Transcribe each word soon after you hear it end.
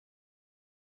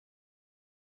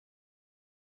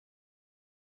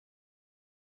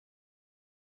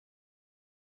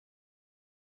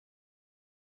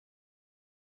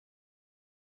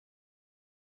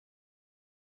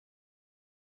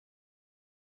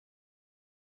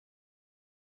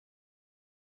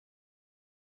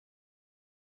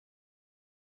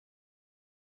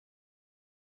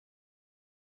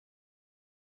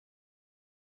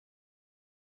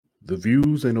The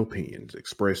views and opinions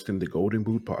expressed in the Golden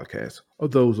Boot podcast are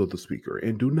those of the speaker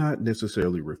and do not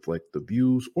necessarily reflect the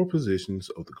views or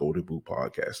positions of the Golden Boot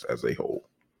podcast as a whole.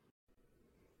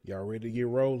 Y'all ready to get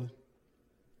rolling?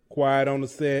 Quiet on the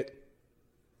set.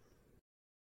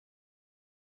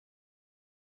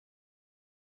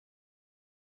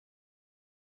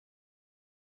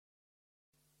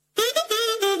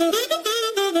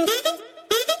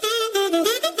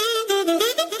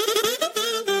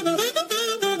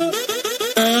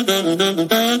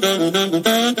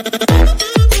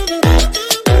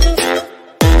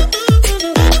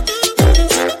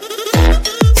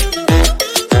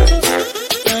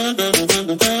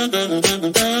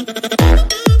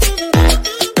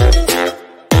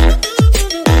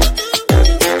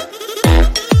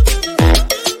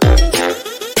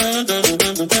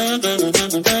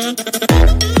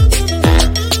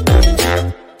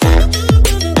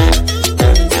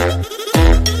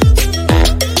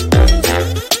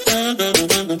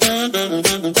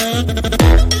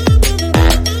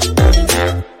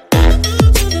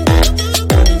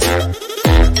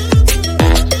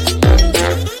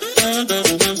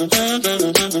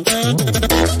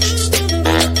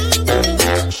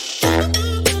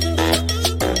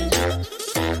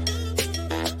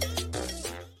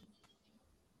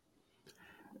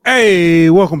 Hey,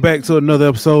 welcome back to another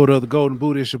episode of the Golden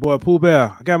Boot. It's your boy Pooh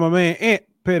Bear. I got my man Ant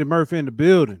Petty Murphy in the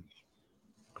building.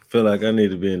 I feel like I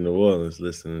need to be in New Orleans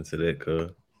listening to that,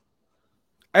 cuz.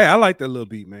 Hey, I like that little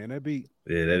beat, man. That beat.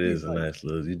 Yeah, that is a nice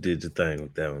little. You did your thing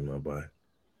with that one, my boy.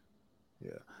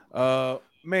 Yeah.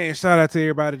 Man, shout out to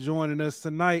everybody joining us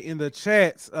tonight in the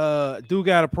chats. Do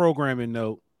got a programming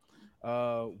note.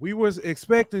 We was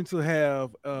expecting to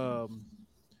have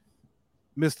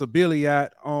Mr.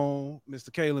 Billiot on, Mr.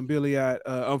 Kalen Billiot.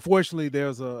 Unfortunately,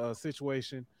 there's a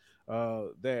situation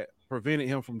that prevented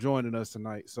him from joining us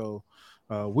tonight. So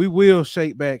we will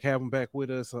shake back, have him back with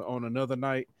us on another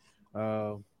night.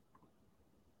 But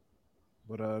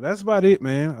that's about it,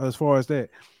 man, as far as that.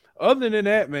 Other than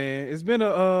that, man, it's been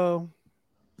a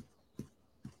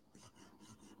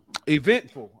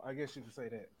eventful, I guess you could say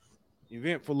that.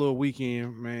 Eventful little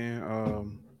weekend,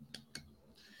 man.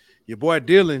 Your boy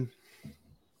Dylan,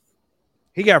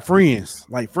 he got friends,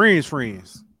 like friends.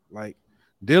 Like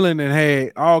Dylan and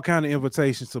had all kind of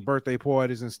invitations to birthday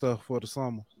parties and stuff for the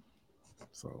summer.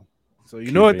 So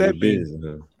you know what that means.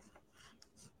 Huh?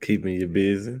 Keeping you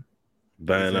busy,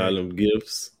 buying all them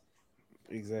gifts.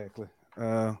 Exactly.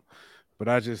 But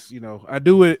I just, I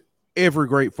do it every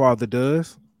great father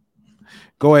does.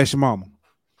 Go ask your mama.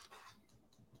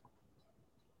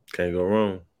 Can't go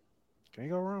wrong. Can't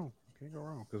go wrong.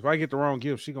 Because if I get the wrong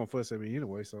gift, she gonna fuss at me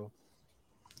anyway. So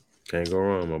can't go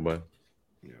wrong, my boy.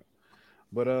 Yeah.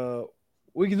 But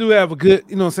we do have a good,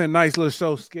 nice little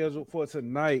show scheduled for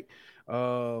tonight.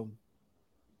 Got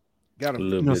a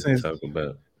little bit to talk about.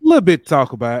 A little bit to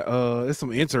talk about. There's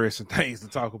some interesting things to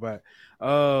talk about.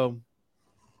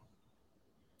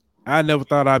 I never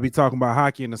thought I'd be talking about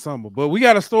hockey in the summer, but we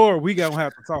got a story we gonna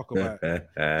have to talk about.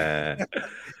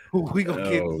 We gonna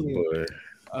get to it.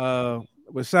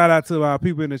 But shout out to our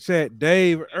people in the chat.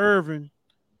 Dave Irvin,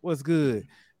 what's good?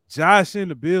 Josh in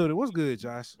the building. What's good,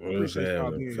 Josh? Appreciate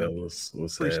y'all being here.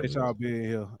 Appreciate y'all being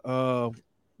here. But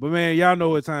man, y'all know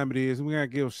what time it is. We're gonna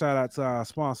give a shout out to our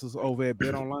sponsors over at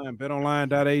BetOnline,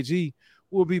 betonline.ag.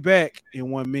 We'll be back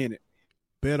in 1 minute.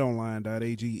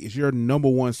 BetOnline.ag is your number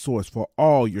one source for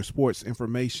all your sports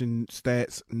information,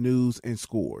 stats, news, and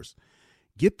scores.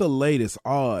 Get the latest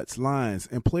odds, lines,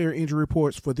 and player injury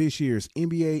reports for this year's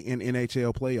NBA and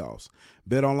NHL playoffs.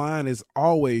 BetOnline is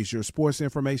always your sports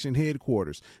information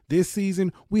headquarters. This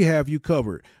season, we have you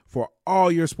covered for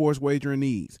all your sports wagering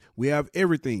needs. We have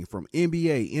everything from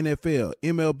NBA, NFL,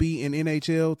 MLB, and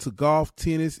NHL to golf,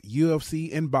 tennis,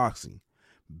 UFC, and boxing.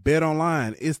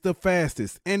 BetOnline is the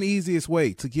fastest and easiest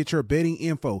way to get your betting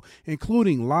info,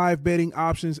 including live betting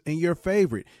options and your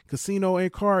favorite casino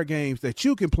and card games that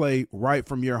you can play right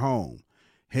from your home.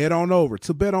 Head on over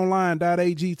to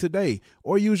betonline.ag today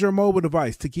or use your mobile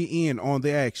device to get in on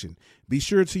the action. Be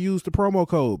sure to use the promo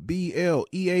code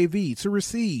BLEAV to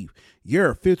receive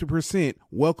your 50%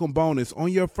 welcome bonus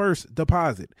on your first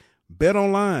deposit.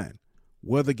 BetOnline,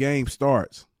 where the game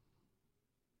starts.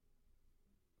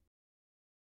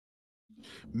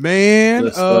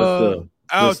 Man, Paul's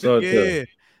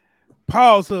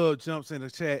Hub jumps in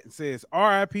the chat and says,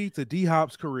 RIP to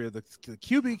D-Hop's career. The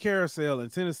QB carousel in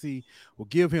Tennessee will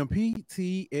give him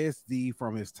PTSD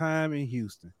from his time in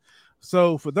Houston.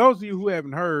 So for those of you who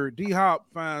haven't heard, D-Hop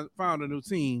found a new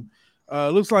team.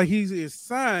 Looks like he is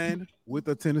signed with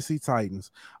the Tennessee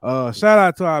Titans. Shout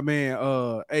out to our man,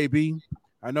 AB.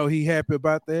 I know he happy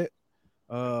about that.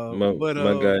 My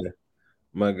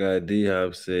guy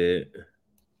D-Hop said,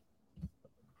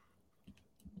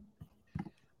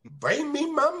 "Bring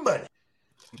me my money."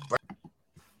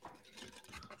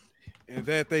 And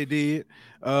that they did.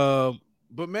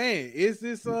 But man, is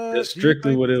this that's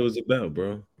strictly what it was about,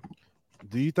 bro.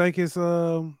 Do you think it's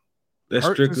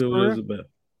that's strictly what it was about?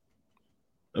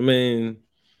 I mean,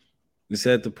 it's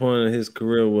at the point of his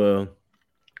career where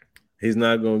he's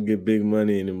not gonna get big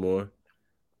money anymore.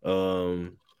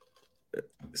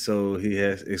 So he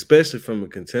has, especially from a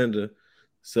contender.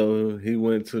 So he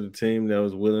went to the team that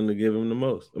was willing to give him the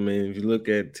most. I mean, if you look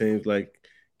at teams like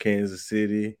Kansas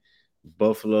City,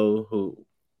 Buffalo,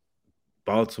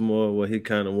 Baltimore, where he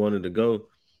kind of wanted to go,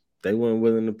 they weren't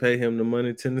willing to pay him the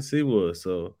money Tennessee was.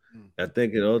 So I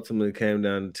think it ultimately came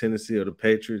down to Tennessee or the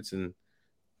Patriots, and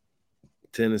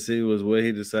Tennessee was where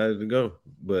he decided to go.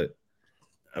 But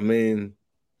I mean,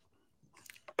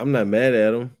 I'm not mad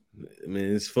at him. I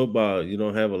mean, it's football. You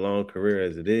don't have a long career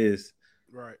as it is.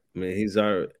 Right. I mean, his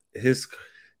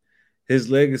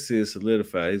legacy is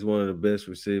solidified. He's one of the best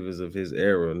receivers of his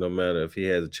era, no matter if he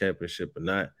has a championship or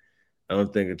not. I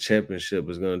don't think a championship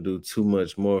is going to do too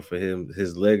much more for him,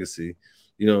 his legacy.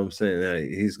 You know what I'm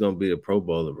saying? He's going to be a Pro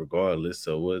Bowler regardless.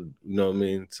 So what, you know what I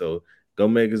mean? So go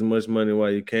make as much money while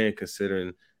you can,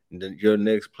 considering your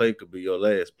next play could be your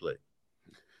last play.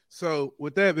 So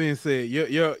with that being said,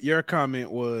 your comment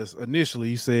was initially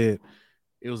you said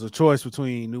it was a choice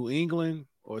between New England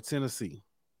or Tennessee.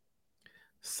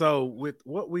 So with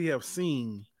what we have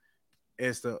seen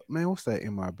as what's that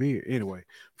in my beard? Anyway,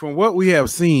 from what we have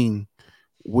seen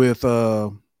with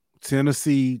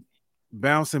Tennessee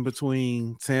bouncing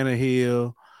between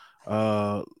Tannehill,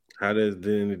 how does it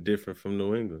any different from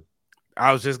New England?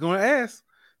 I was just going to ask.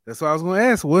 That's what I was going to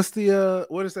ask. What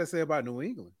does that say about New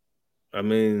England? I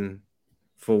mean,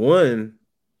 for one,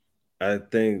 I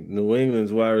think New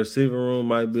England's wide receiver room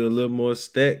might be a little more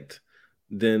stacked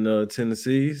than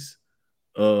Tennessee's.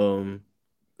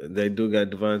 They do got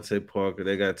Devontae Parker.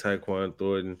 They got Tyquan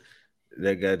Thornton.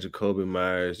 They got Jacoby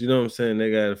Myers. You know what I'm saying? They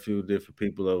got a few different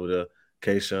people over there.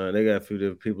 Kayshawn. They got a few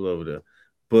different people over there.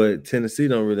 But Tennessee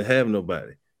don't really have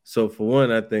nobody. So for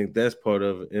one, I think that's part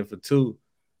of it. And for two,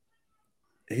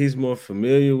 he's more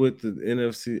familiar with the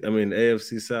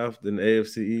AFC South than the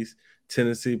AFC East.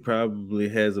 Tennessee probably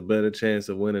has a better chance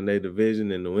of winning their division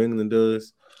than New England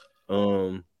does.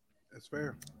 That's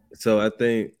fair. So I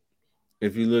think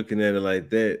if you're looking at it like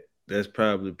that, that's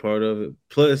probably part of it.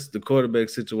 Plus, the quarterback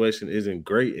situation isn't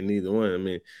great in either one. I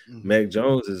mean, Mac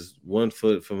Jones is 1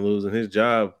 foot from losing his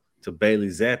job to Bailey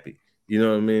Zappi. You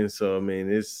know what I mean? So, I mean,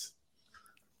 it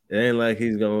ain't like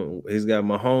he's got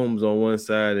Mahomes on one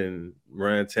side and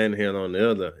Ryan Tannehill on the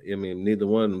other. I mean, neither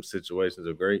one of them situations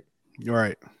are great. You're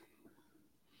right.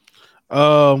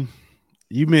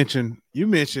 You mentioned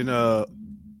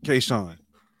Kayshawn.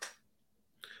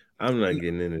 I'm not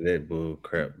getting into that bull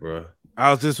crap, bro. I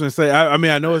was just going to say, I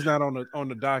mean, I know it's not on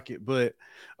the docket, but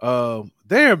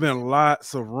there have been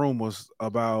lots of rumors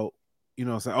about, you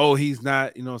know what I'm saying, oh, he's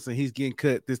not, you know what I'm saying, he's getting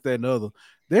cut, this, that, and the other.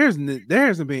 There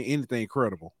hasn't been anything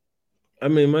credible. I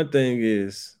mean, my thing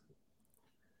is,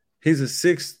 he's a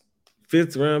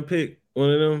fifth round pick,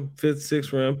 one of them, 5th,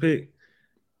 6th round pick.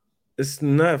 It's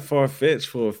not far-fetched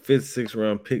for a 5th, 6th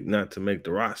round pick not to make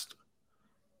the roster.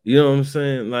 You know what I'm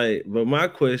saying? Like, but my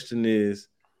question is,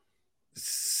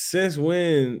 since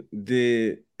when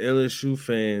did LSU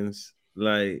fans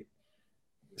like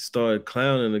start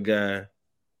clowning the guy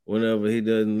whenever he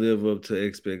doesn't live up to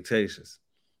expectations?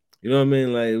 You know what I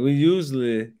mean? Like, we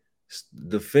usually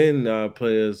defend our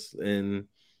players, and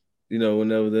you know,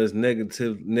 whenever there's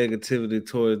negativity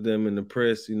towards them in the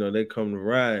press, you know, they come to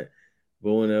ride.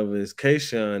 But whenever it's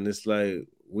Kayshawn, it's like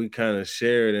we kind of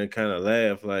share it and kind of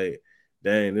laugh, like,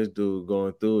 dang, this dude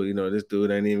going through it. You know, this dude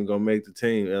ain't even gonna make the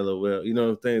team, LOL. You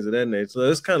know, things of that nature. So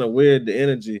it's kind of weird, the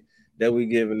energy that we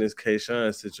give in this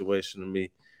Kayshawn situation to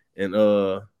me. And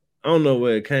I don't know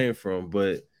where it came from,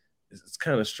 but it's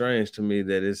kind of strange to me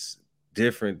that it's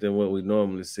different than what we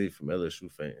normally see from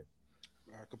LSU fans.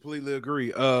 I completely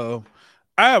agree. I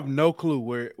have no clue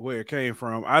where it came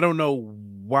from. I don't know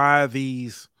why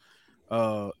these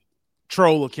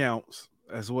troll accounts,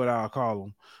 that's what I'll call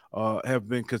them, have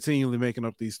been continually making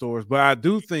up these stories. But I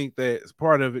do think that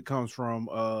part of it comes from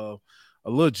a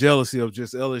little jealousy of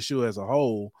just LSU as a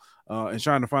whole, and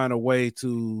trying to find a way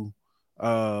to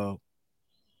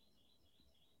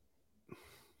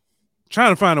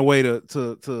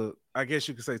I guess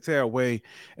you could say, tear away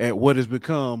at what has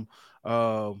become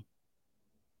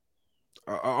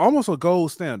almost a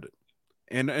gold standard.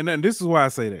 And this is why I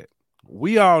say that.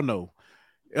 We all know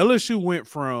LSU went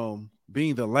from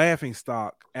being the laughing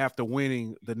stock after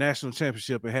winning the national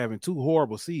championship and having 2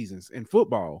 horrible seasons in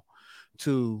football,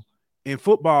 to in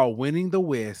football winning the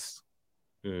West,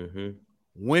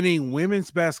 winning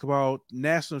women's basketball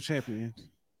national championship,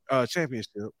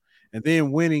 and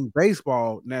then winning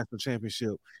baseball national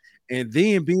championship, and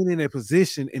then being in a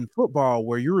position in football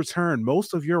where you return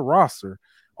most of your roster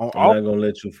on I'm not gonna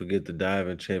let you forget the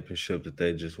diving championship that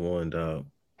they just won, dog.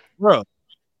 Bro,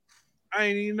 I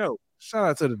ain't even know. Shout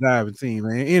out to the diving team,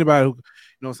 man. Anybody who,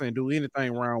 what I'm saying, do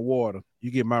anything around water,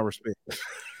 you get my respect.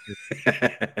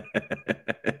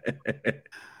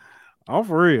 I'm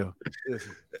for real.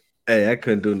 Listen. Hey, I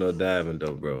couldn't do no diving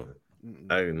though, bro.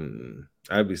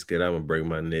 I'd be scared I'm gonna break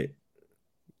my neck.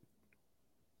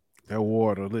 That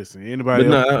water, listen. Anybody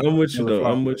But else? no, I'm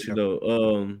with you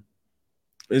though.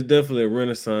 It's definitely a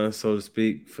renaissance, so to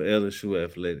speak, for LSU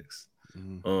athletics.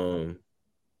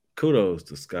 Kudos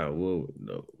to Scott Woodward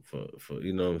though for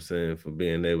you know what I'm saying, for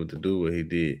being able to do what he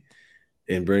did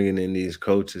and bringing in these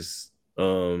coaches,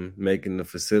 making the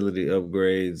facility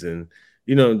upgrades and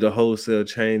the wholesale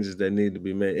changes that need to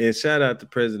be made. And shout out to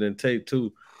President Tate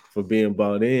too for being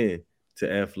bought in to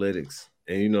athletics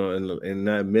and and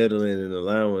not meddling and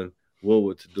allowing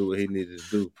Woodward to do what he needed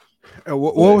to do.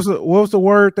 What was the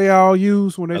word they all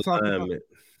use when they talk about it?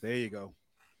 There you go.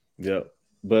 Yep.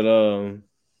 But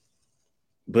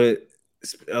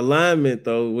alignment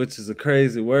though, which is a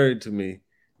crazy word to me,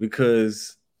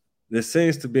 because there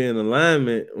seems to be an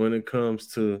alignment when it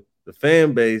comes to the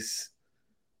fan base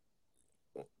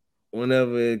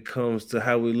whenever it comes to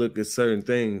how we look at certain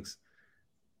things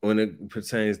when it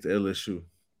pertains to LSU.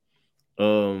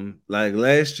 Like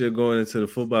last year going into the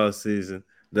football season,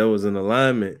 there was an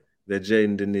alignment that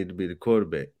Jaden didn't need to be the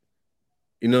quarterback.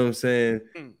 You know what I'm saying?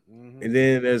 And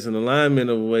then there's an alignment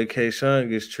of the way Kayshawn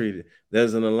gets treated.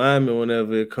 There's an alignment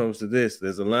whenever it comes to this.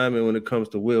 There's alignment when it comes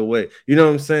to Will Wade. You know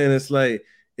what I'm saying?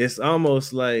 It's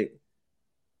almost like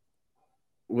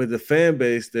with the fan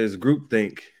base, there's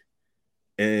groupthink.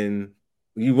 And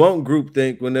you won't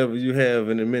groupthink whenever you have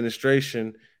an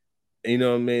administration, you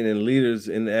know what I mean, and leaders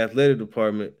in the athletic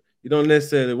department. You don't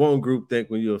necessarily want groupthink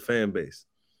when you're a fan base.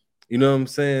 You know what I'm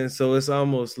saying? So it's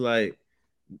almost like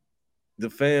the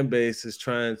fan base is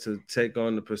trying to take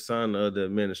on the persona of the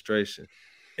administration.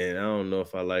 And I don't know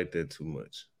if I like that too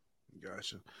much.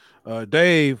 Gotcha.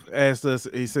 Dave asked us,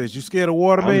 he says, you scared of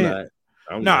water, man?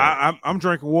 I'm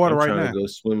drinking water right now. I'm trying to go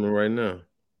swimming right now.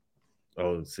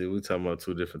 Oh, see, we're talking about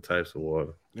 2 different types of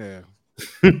water. Yeah.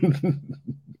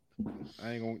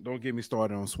 Don't get me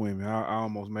started on swimming. I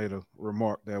almost made a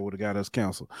remark that would have got us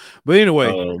canceled. But anyway.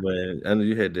 Oh man, I know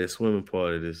you had that swimming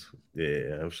part of this.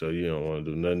 Yeah, I'm sure you don't want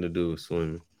to do nothing to do with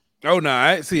swimming. Oh no,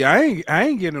 I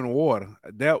ain't getting in the water.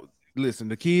 Listen,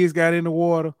 the kids got in the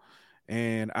water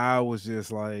and I was just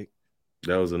like,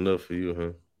 that was enough for you,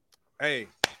 huh? Hey.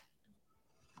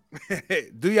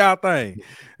 Do y'all thing.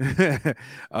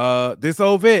 This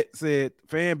old vet said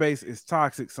fan base is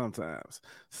toxic sometimes.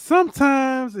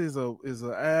 Sometimes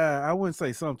I wouldn't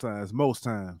say sometimes, most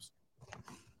times.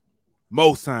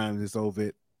 Most times this old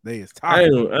vet, they is toxic.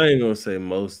 I ain't gonna say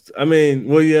most. I mean,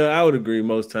 well, yeah, I would agree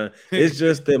most times. It's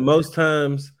just that most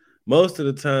of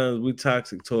the times we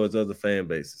toxic towards other fan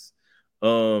bases.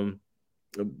 But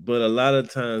a lot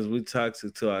of times we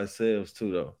toxic to ourselves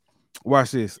too, though.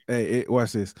 Watch this. Hey,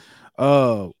 watch this.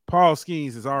 Paul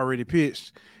Skeens is already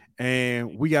pitched,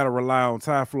 and we got to rely on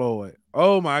Ty Floyd.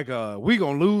 Oh my God, we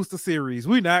gonna lose the series.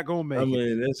 We not gonna make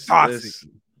it. That's toxic.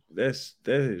 That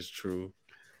is true.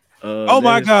 Oh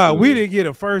my God, we didn't get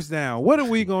a first down. What are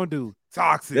we gonna do?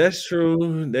 Toxic. That's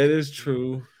true. That is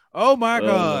true. Oh my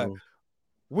God.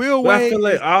 Will Wade. I feel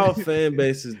like all fan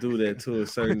bases do that to a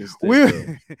certain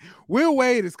extent. Will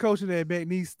Wade is coaching at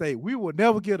McNeese State. We will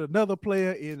never get another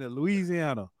player in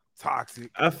Louisiana. Toxic.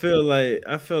 I feel like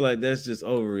that's just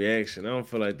overreaction. I don't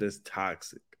feel like that's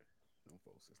toxic.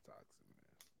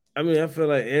 I mean, I feel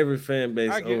like every fan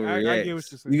base overreacts. I get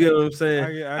what you're saying. You get what I'm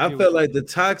saying? I feel like the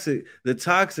toxic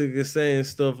is saying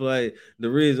stuff like the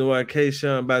reason why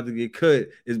Kayshawn about to get cut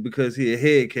is because he a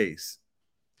head case.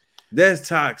 That's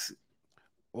toxic.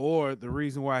 Or the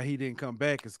reason why he didn't come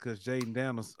back is because Jaden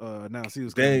Daniels announced he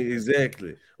was coming back.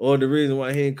 Exactly. Or the reason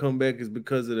why he didn't come back is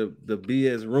because of the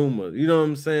BS rumor. You know what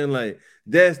I'm saying? Like,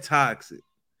 that's toxic.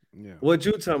 Yeah. What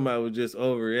you talking about was just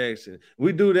overreaction.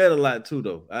 We do that a lot too,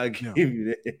 though. I give you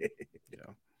that. Yeah,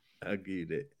 I'll give you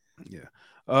that.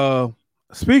 Yeah.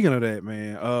 Speaking of that,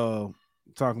 man,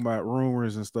 talking about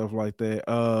rumors and stuff like that.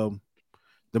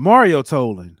 DeMario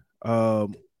Tolan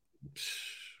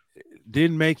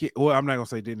didn't make it. Well, I'm not gonna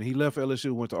say didn't. He left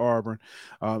LSU, went to Auburn.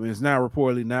 It's now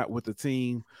reportedly not with the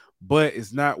team, but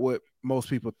it's not what most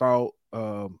people thought.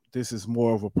 this is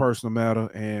more of a personal matter,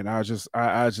 and I just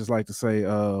like to say,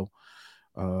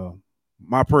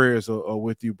 my prayers are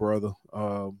with you, brother.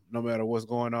 No matter what's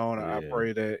going on, I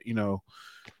pray that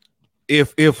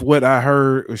if what I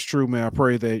heard is true, man, I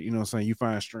pray that you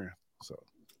find strength. So,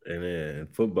 and then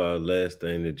football, last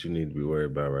thing that you need to be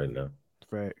worried about right now.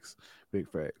 Facts, big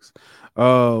facts.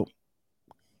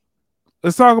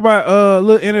 Let's talk about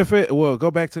little NFL. Well, go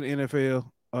back to the NFL.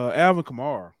 Alvin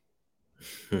Kamara.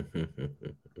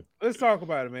 Let's talk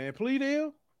about it, man. Plea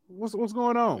deal? What's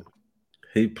going on?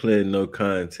 He pled no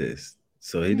contest,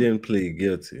 so he didn't plead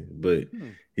guilty, but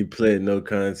he pled no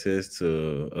contest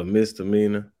to a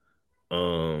misdemeanor.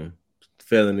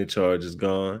 Felony charge is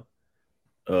gone.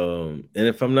 And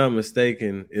if I'm not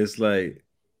mistaken, it's like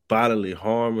bodily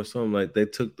harm or something. Like they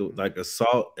took the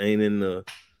assault ain't in the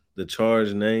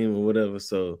charge name or whatever.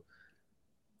 So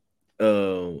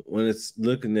when it's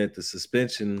looking at the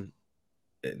suspension,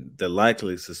 the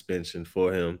likely suspension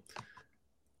for him,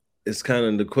 it's kind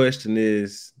of the question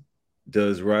is,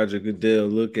 does Roger Goodell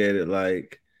look at it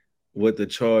like what the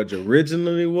charge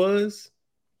originally was,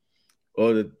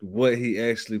 or what he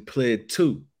actually pled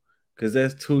to? Because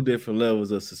that's two different levels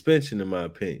of suspension, in my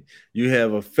opinion. You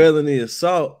have a felony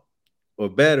assault or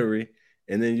battery,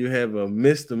 and then you have a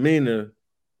misdemeanor,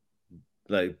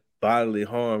 like bodily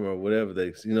harm or whatever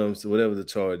whatever the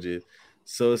charge is.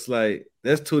 So it's like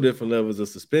that's two different levels of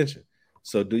suspension.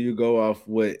 So do you go off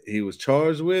what he was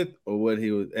charged with or what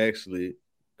he was actually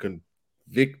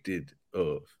convicted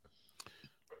of?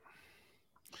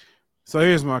 So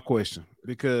here's my question,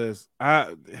 because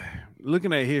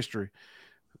looking at history,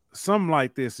 something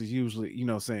like this is usually,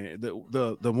 saying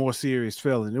the more serious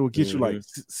felony, it will get you like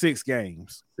 6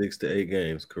 games. 6 to 8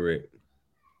 games, correct.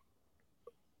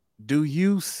 Do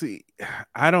you see?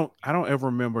 I don't ever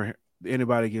remember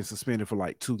anybody getting suspended for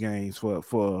like 2 games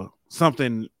for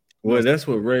something. Well, that's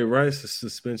what Ray Rice's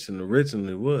suspension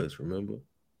originally was, remember?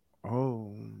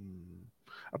 Oh,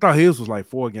 I thought his was like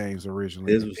 4 games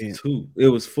originally. His was 2. It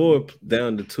was 4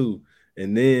 down to 2.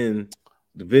 And then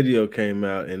the video came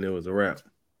out and it was a wrap.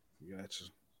 Gotcha.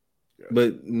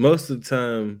 But most of the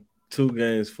time, 2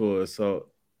 games for assault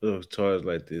of charge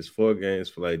like this, 4 games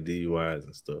for like DUIs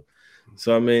and stuff.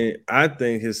 So I mean, I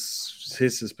think his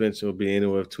suspension will be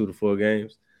anywhere from 2 to 4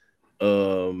 games.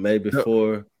 Maybe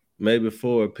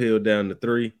 4 appeal down to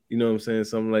 3. You know what I'm saying?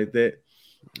 Something like that.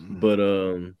 But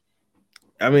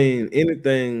I mean,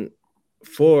 anything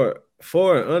 4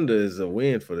 and under is a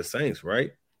win for the Saints,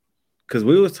 right? Because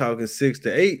we was talking 6 to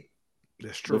 8.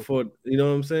 That's true. Before, you know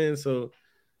what I'm saying? So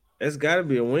that's got to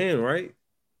be a win, right?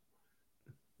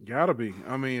 Gotta be.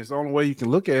 I mean, it's the only way you can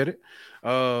look at it.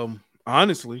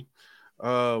 Honestly,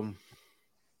 I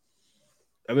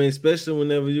mean, especially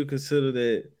whenever you consider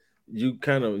that you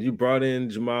brought in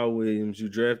Jamal Williams, you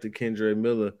drafted Kendre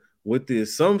Miller with the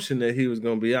assumption that he was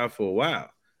going to be out for a while.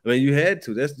 I mean, you had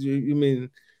to. That's you mean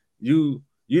you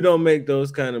don't make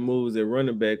those kind of moves at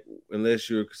running back unless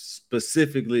you're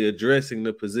specifically addressing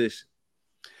the position.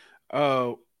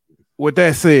 With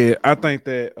that said, I think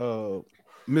that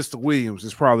Mr. Williams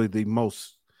is probably the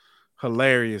most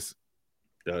hilarious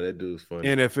that dude's funny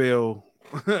NFL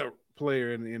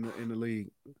player in the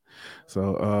league.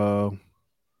 So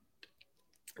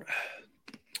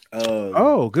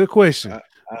good question.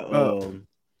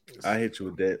 I hit you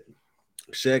with that.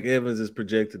 Shaq Evans is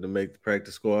projected to make the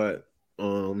practice squad.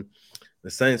 The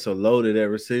Saints are loaded at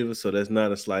receiver, so that's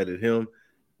not a slight at him.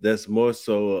 That's more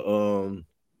so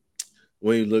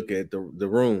when you look at the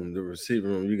receiver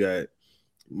room, you got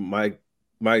Mike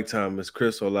Thomas,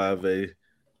 Chris Olave,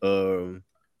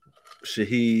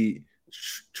 Shaheed,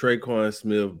 Traquan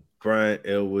Smith, Brian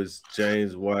Edwards,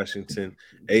 James Washington,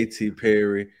 A.T.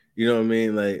 Perry. You know what I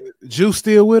mean? Like, Juice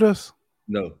still with us?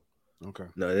 No. Okay.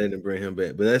 No, they didn't bring him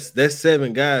back. But that's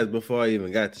 7 guys before I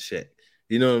even got to Shaq.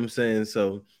 You know what I'm saying?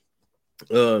 So,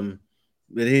 but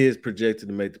he is projected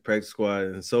to make the practice squad,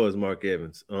 and so is Mark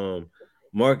Evans.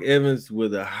 Mark Evans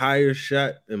with a higher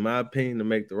shot, in my opinion, to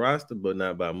make the roster, but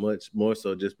not by much. More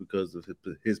so just because of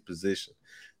his position.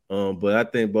 But I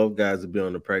think both guys will be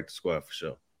on the practice squad for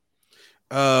sure.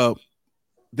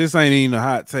 This ain't even a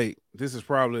hot take. This is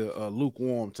probably a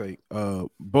lukewarm take.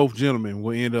 Both gentlemen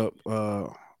will end up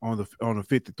on the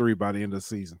 53 by the end of the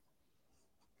season.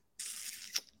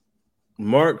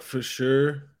 Mark for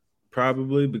sure,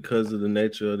 probably because of the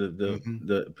nature of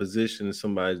the position.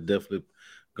 Somebody's definitely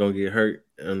gonna get hurt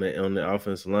on the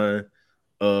offensive line.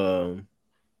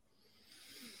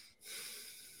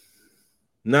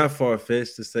 Not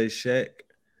far-fetched to say Shaq,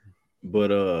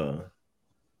 but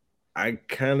I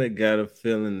kind of got a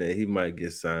feeling that he might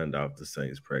get signed off the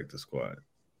Saints practice squad.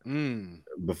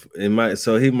 It might,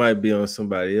 so he might be on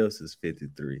somebody else's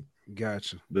 53.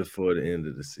 Gotcha. Before the end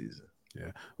of the season.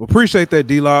 Yeah. Well, appreciate that,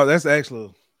 D-Log. That's actually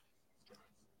a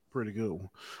pretty good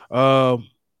one.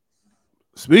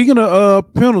 Speaking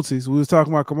of penalties, we was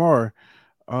talking about Kamara.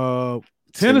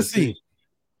 Tennessee.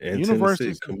 And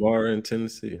University. Tennessee. Kamara in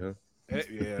Tennessee, huh?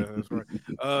 Yeah, that's right.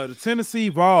 The Tennessee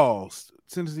Vols,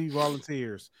 Tennessee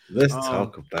Volunteers. Let's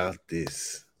talk about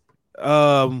this.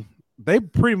 They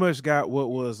pretty much got what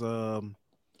was an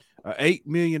 $8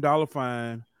 million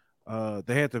fine.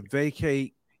 They had to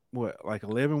vacate like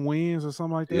 11 wins or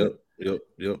something like that.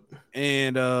 Yep.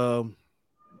 And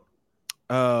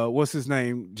what's his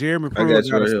name? Jeremy Pruitt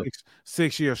got a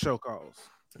 6-year show cause.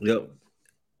 Yep.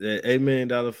 That $8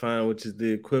 million fine, which is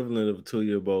the equivalent of a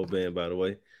 2-year bowl ban, by the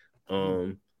way.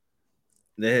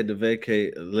 They had to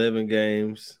vacate 11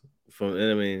 games from.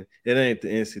 I mean, it ain't the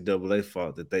NCAA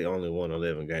fault that they only won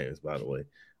 11 games, by the way.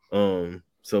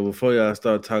 So before y'all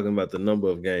start talking about the number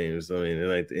of games, I mean,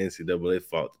 it ain't the NCAA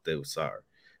fault that they were sorry.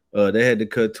 They had to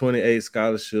cut 28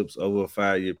 scholarships over a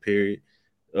 5-year period.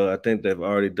 I think they've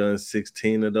already done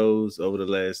 16 of those over the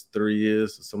last 3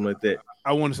 years or something like that.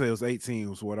 I want to say it was 18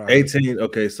 was what I 18, heard.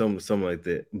 Okay, something like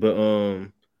that. But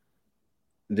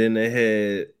then they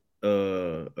had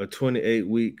a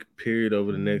 28-week period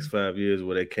over the next 5 years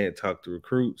where they can't talk to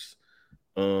recruits.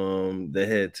 They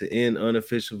had to end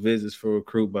unofficial visits for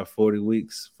recruit by 40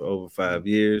 weeks for over 5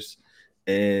 years,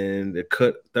 and they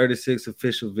cut 36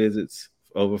 official visits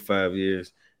over 5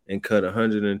 years and cut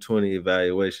 120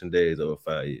 evaluation days over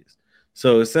 5 years.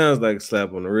 So it sounds like a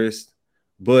slap on the wrist,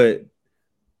 but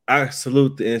I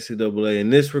salute the NCAA in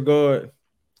this regard.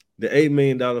 The $8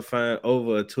 million fine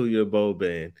over a 2-year bowl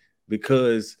ban,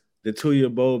 because the 2-year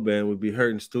bowl ban would be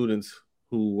hurting students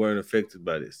who weren't affected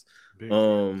by this.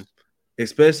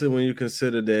 Especially when you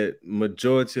consider that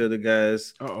majority of the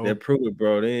guys that Pruitt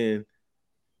brought in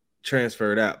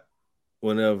transferred out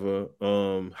whenever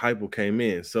Hypo came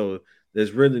in. So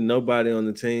there's really nobody on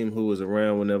the team who was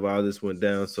around whenever all this went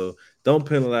down. So don't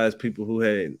penalize people who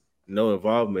had no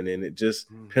involvement in it. Just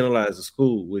penalize the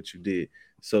school, which you did.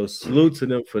 So salute to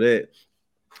them for that.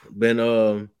 But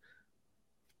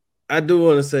I do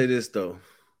want to say this, though.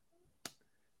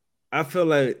 I feel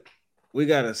like we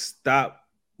got to stop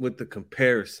with the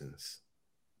comparisons.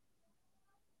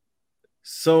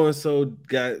 So-and-so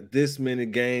got this many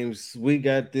games. We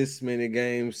got this many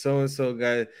games. So-and-so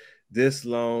got this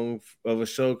long of a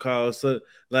show call. So,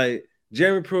 like,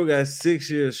 Jeremy Pruitt got 6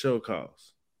 years show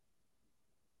calls.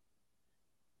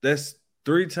 That's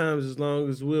 3 times as long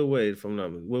as Will Wade, if I'm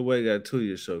not mistaken. Will Wade got 2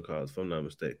 years show calls, if I'm not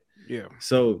mistaken. Yeah.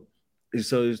 So it's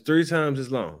 3 times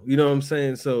as long. You know what I'm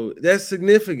saying? So that's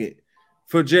significant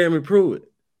for Jeremy Pruitt.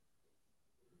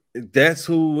 That's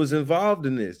who was involved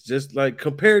in this. Just like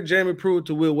compare Jeremy Pruitt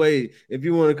to Will Wade if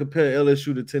you want to compare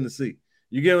LSU to Tennessee.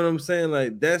 You get what I'm saying?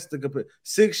 Like, that's the compare.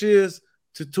 6 years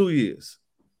to 2 years.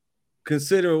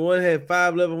 Considering one had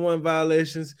 5 level 1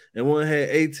 violations and one had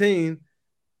 18,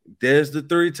 there's the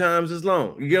 3 times as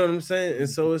long. You get what I'm saying? And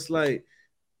so it's like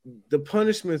the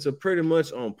punishments are pretty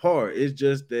much on par. It's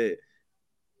just that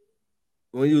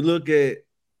when you look at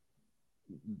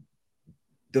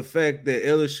the fact that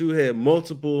LSU had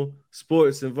multiple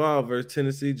sports involved versus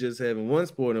Tennessee just having one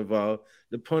sport involved,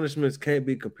 the punishments can't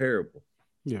be comparable.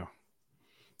 Yeah. All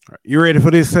right. You ready for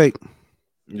this sake?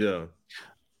 Yeah.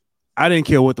 I didn't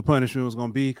care what the punishment was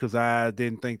going to be because I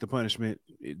didn't think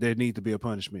there need to be a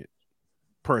punishment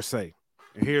per se.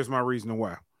 And here's my reason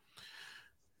why.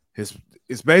 It's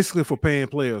basically for paying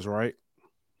players, right?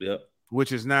 Yep.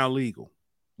 Which is now legal.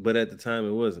 But at the time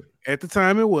it wasn't.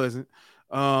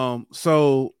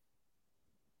 So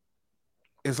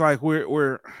it's like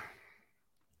we're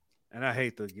and I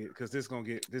hate to get because this gonna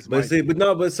get this. But see,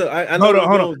 but so I know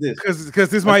hold on with this because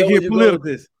this might get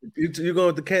political. You're going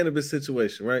with the cannabis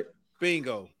situation, right?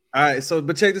 Bingo. All right, so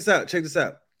but check this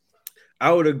out.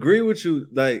 I would agree with you.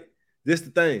 Like, this the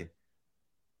thing.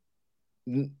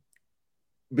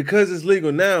 Because it's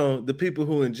legal now, the people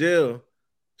who in jail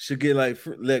should get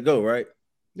let go, right?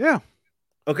 Yeah.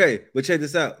 Okay, but check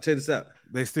this out.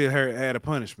 They still had a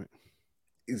punishment.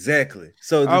 Exactly.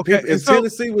 So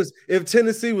if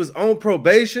Tennessee was on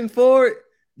probation for it,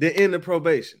 then end the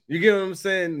probation. You get what I'm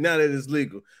saying? Now that it's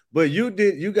legal. But you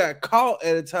got caught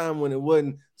at a time when it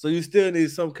wasn't, so you still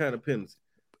need some kind of penalty.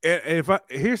 And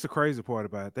here's the crazy part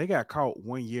about it, they got caught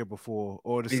 1 year before,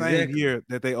 or the same year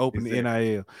that they opened the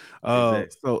NIL.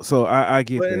 So I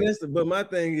get that. But my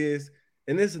thing is,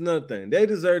 and this is another thing, they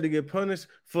deserve to get punished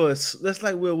for. That's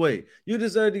like Will Wade. You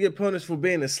deserve to get punished for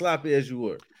being as sloppy as you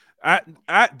were. Now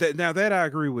that I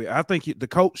agree with. I think the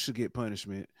coach should get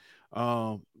punishment.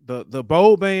 The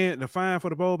bowl ban, the fine for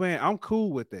the bowl ban, I'm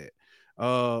cool with that.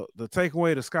 The take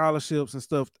away the scholarships and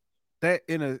stuff, that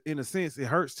in a sense it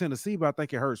hurts Tennessee, but I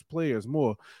think it hurts players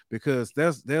more because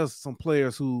there's some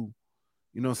players who,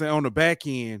 you know what I'm saying, on the back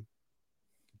end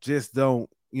just don't,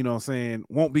 you know what I'm saying,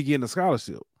 won't be getting a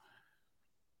scholarship,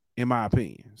 in my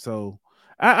opinion. So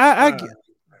I get,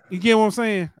 you get what I'm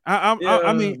saying?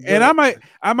 I mean, and I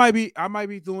might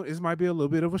be doing, this might be a little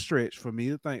bit of a stretch for me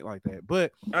to think like that,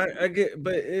 but I get,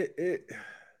 but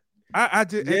I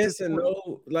just yes and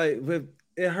no, like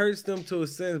it hurts them to a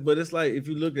sense, but it's like if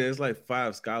you look at it, it's like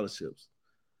 5 scholarships.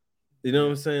 You know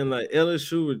what I'm saying? Like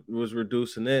LSU was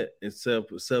reducing that and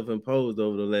self-imposed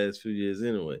over the last few years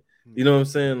anyway. You know what I'm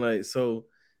saying? Like, so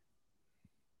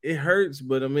it hurts,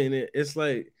 but I mean, it's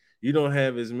like you don't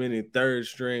have as many third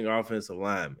string offensive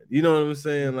linemen. You know what I'm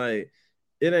saying? Like,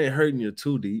 it ain't hurting you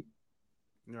too deep.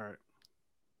 All right.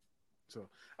 So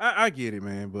I get it,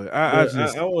 man, but I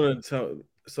just want to talk.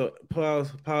 So Paul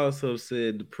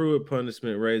said the Pruitt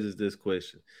punishment raises this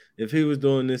question: if he was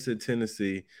doing this at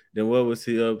Tennessee, then what was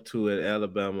he up to at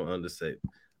Alabama under Saban?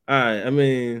 All right,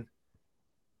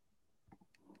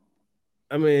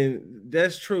 I mean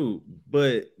that's true,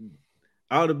 but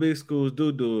all the big schools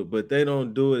do it, but they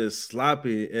don't do it as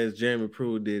sloppy as Jeremy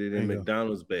Pruitt did it in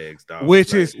McDonald's bags, dog.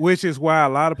 Which is why a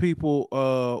lot of people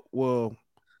well,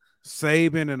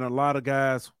 Saban and a lot of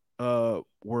guys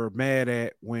were mad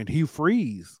at when Hugh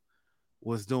Freeze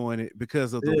was doing it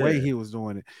because of the way he was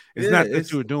doing it. It's not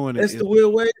that you were doing it. It's the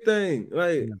Will Wade thing.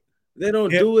 Like they don't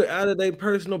do it out of their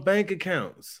personal bank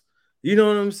accounts. You know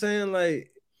what I'm saying?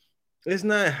 Like it's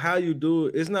not how you do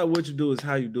it. It's not what you do. It's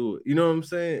how you do it. You know what I'm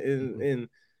saying? And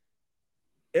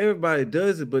everybody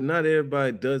does it, but not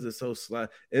everybody does it so sly.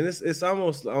 And it's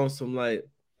almost on some like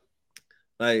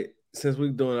since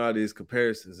we're doing all these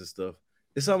comparisons and stuff,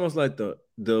 it's almost like the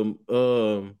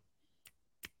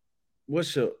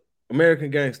what's your American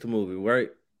Gangster movie, right?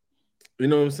 You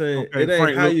know what I'm saying? Okay, it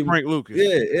ain't Frank Lucas.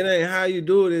 Yeah, it ain't how you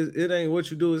do it. It ain't what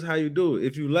you do, is how you do it.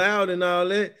 If you loud and all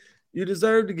that, you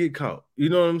deserve to get caught. You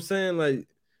know what I'm saying? Like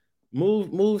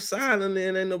move silently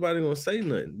and ain't nobody gonna say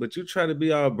nothing. But you try to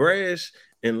be all brash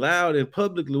and loud and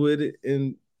publicly with it,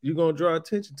 and you're gonna draw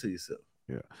attention to yourself.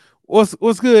 Yeah.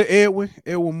 What's good, Edwin?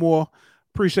 Edwin Moore.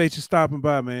 Appreciate you stopping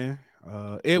by, man.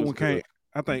 Edwin came.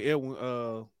 I think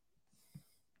Edwin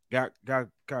got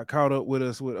caught up with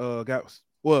us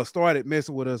with started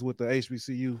messing with us with the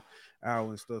HBCU hour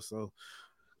and stuff. So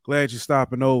glad you're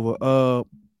stopping over.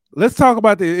 Let's talk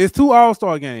about it's 2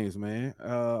 All-Star games, man.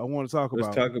 I want to talk about.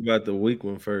 Let's talk about the week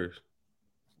one first.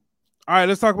 All right,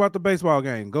 let's talk about the baseball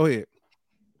game. Go ahead.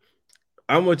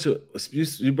 I'm with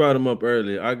you brought him up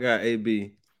earlier. I got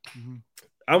AB. Mm-hmm.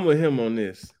 I'm with him on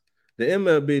this. The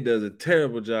MLB does a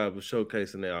terrible job of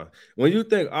showcasing their. When you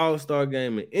think All-Star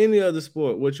game in any other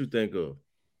sport, what you think of?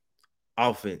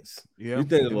 Offense. Yeah, you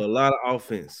think of a lot of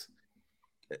offense.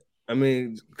 I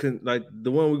mean, like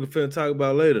the one we can finna talk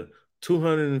about later,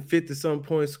 250-something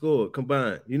points scored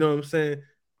combined. You know what I'm saying?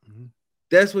 Mm-hmm.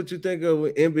 That's what you think of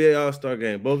with NBA All-Star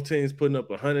game. Both teams putting up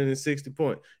 160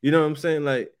 points. You know what I'm saying?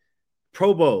 Like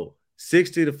Pro Bowl,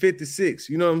 60 to 56.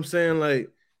 You know what I'm saying? Like,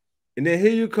 and then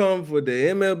here you come for the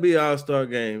MLB All-Star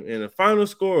game and a final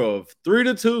score of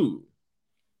 3-2.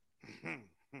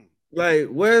 Like,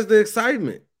 where's the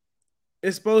excitement?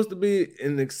 It's supposed to be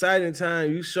an exciting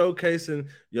time. You showcasing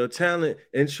your talent,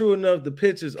 and true enough, the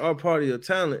pitchers are part of your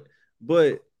talent.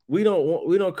 But we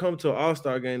don't come to an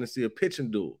All-Star game to see a pitching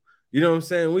duel. You know what I'm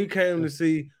saying? We came to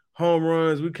see home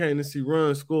runs. We came to see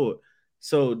runs scored.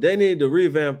 So they need to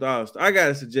revamp the All-Star. I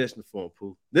got a suggestion for them,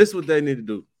 Pooh. This is what they need to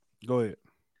do. Go ahead.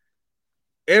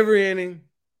 Every inning,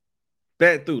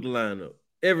 bat through the lineup.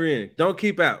 Every inning. Don't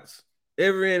keep outs.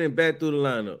 Every inning, bat through the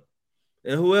lineup.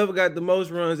 And whoever got the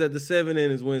most runs at the 7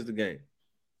 innings wins the game.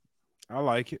 I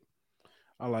like it.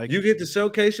 You get to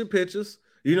showcase your pitchers.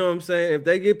 You know what I'm saying? If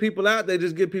they get people out, they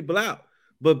just get people out.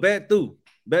 But bat through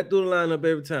the lineup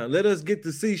every time. Let us get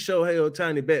to see Shohei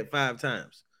Ohtani bat 5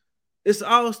 times. It's an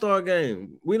all-star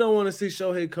game. We don't want to see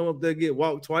Shohei come up there, get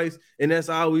walked twice, and that's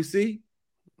all we see.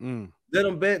 Let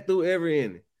them bat through every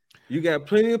inning. You got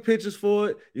plenty of pitchers for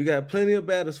it. You got plenty of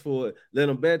batters for it. Let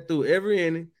them bat through every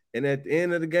inning. And at the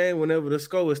end of the game, whenever the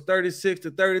score is 36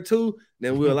 to 32,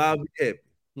 then we'll all be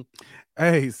happy.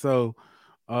 Hey, so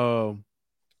the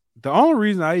only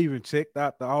reason I even checked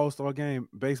out the All-Star game,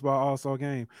 baseball All-Star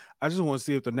game, I just want to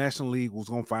see if the National League was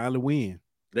going to finally win.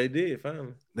 They did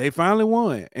finally. They finally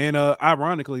won. And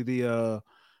ironically, the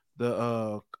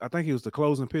I think he was the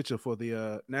closing pitcher for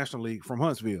the National League from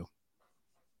Huntsville.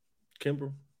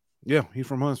 Kimbrel? Yeah, he's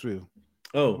from Huntsville.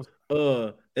 Oh,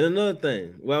 And another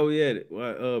thing, while we at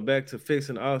it, back to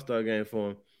fixing the All-Star game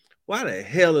for him. Why the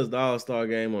hell is the All-Star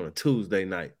game on a Tuesday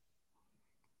night?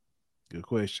 Good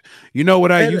question. You know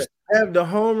what I used to have the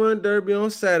home run derby on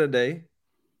Saturday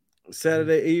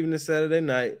evening, Saturday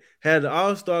night. Had the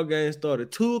All-Star game start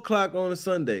at 2:00 on a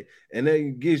Sunday, and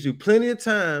that gives you plenty of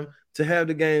time to have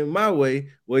the game my way,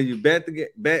 where you bat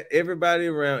everybody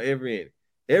around every inning.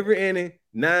 Every inning,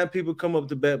 9 people come up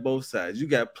to bat both sides. You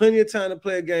got plenty of time to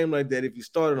play a game like that if you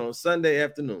started on Sunday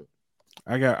afternoon.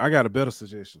 I got a better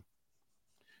suggestion.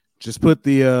 Just put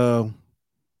the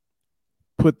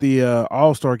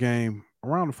All-Star game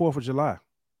around the 4th of July.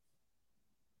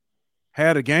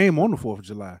 Had a game on the 4th of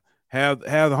July. Have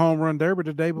the home run derby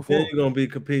the day before. Then you're gonna be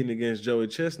competing against Joey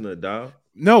Chestnut, dog.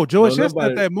 No, Joey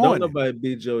Chestnut that morning. Don't nobody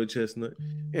beat Joey Chestnut.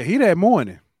 Yeah, he that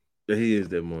morning. Yeah, he is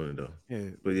that morning though. Yeah,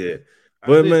 but yeah.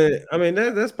 But man, I mean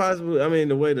that's possible. I mean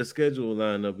the way the schedule will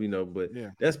line up, but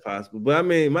yeah, that's possible. But I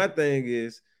mean, my thing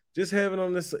is just have it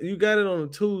on this. You got it on a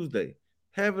Tuesday.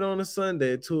 Have it on a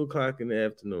Sunday at 2:00 in the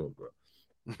afternoon, bro.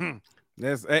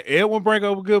 That's Edwin bring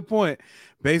up a good point.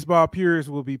 Baseball purists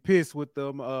will be pissed with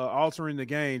them altering the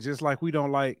game, just like we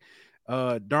don't like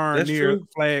darn near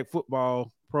flag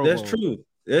football Pro Bowl. That's true.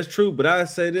 That's true. But I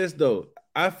say this though,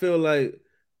 I feel like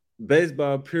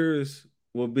baseball purists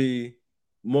will be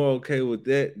more okay with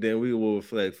that than we will with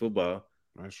flag football.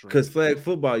 That's true. Because flag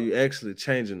football, you actually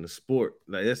changing the sport.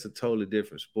 Like that's a totally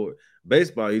different sport.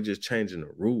 Baseball, you just changing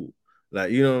the rule.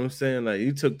 Like, you know what I'm saying? Like,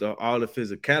 you took all the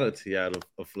physicality out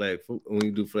of flag football when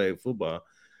you do flag football.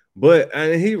 But,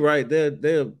 I mean, he right there.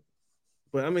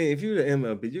 But, I mean, if you're the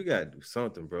MLB, you got to do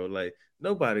something, bro. Like,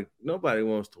 nobody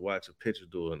wants to watch a pitcher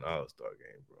do an All-Star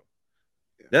game, bro.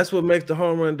 Yeah. That's what makes the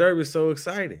home run derby so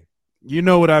exciting. You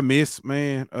know what I miss,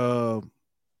 man?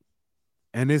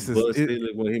 And this is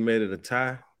when he made it a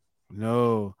tie.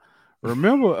 No.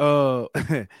 Remember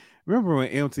Remember when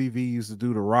MTV used to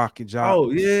do the Rock and Jock? Oh,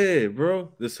 yeah,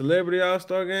 bro. The Celebrity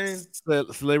All-Star Game?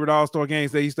 Celebrity All-Star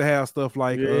Games. They used to have stuff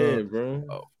like,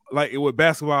 bro. Like it with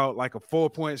basketball, like a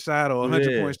 4-point shot or a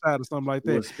 100-point shot or something like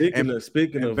that. Well,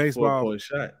 speaking of baseball 4-point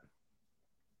shot.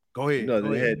 Go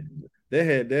ahead. They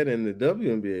had that in the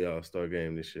WNBA All-Star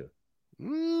Game this year.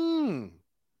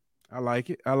 I like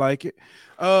it.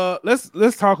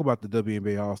 Let's talk about the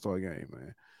WNBA All-Star Game,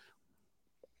 man.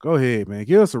 Go ahead, man.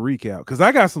 Give us a recap, because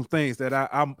I got some things that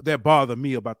that bother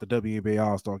me about the WNBA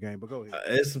All-Star Game. But go ahead.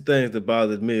 There's some things that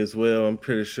bothered me as well. I'm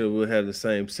pretty sure we'll have the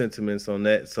same sentiments on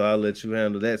that, so I'll let you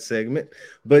handle that segment.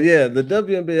 But yeah, the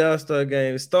WNBA All-Star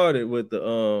Game started with the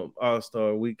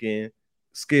All-Star Weekend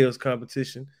skills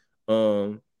competition.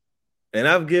 And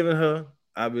I'll be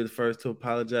the first to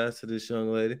apologize to this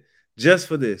young lady just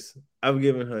for this. I've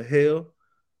given her hell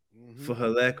for her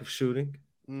lack of shooting.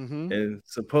 And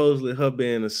supposedly her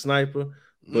being a sniper,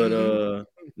 but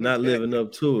not living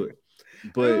up to it.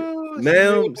 But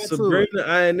ma'am, Sabrina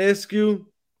Ionescu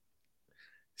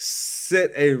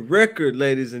set a record,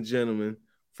 ladies and gentlemen,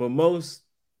 for most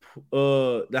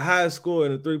the highest score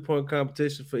in a 3-point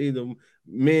competition for either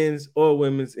men's or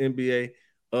women's NBA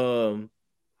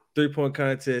 3-point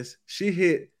contest. She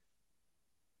hit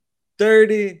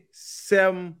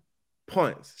 37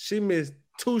 points. She missed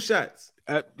 2 shots.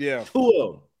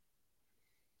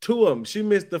 Two of them. She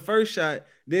missed the first shot.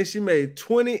 Then she made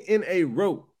 20 in a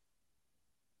row.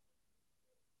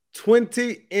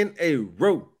 20 in a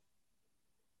row.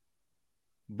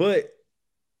 But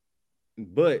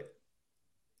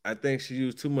I think she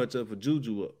used too much of a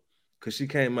juju up, because she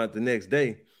came out the next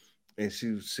day and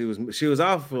she was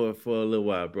off for a little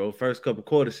while, bro. First couple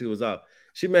quarters she was off.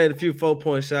 She made a few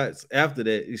 4-point shots after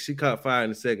that. She caught fire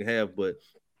in the second half,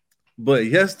 but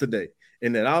yesterday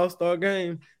in that All-Star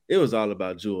game, it was all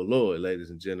about Jewel Lloyd,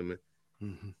 ladies and gentlemen.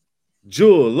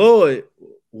 Jewel Lloyd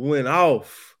went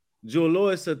off. Jewel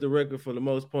Lloyd set the record for the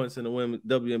most points in the women's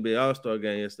WNBA All-Star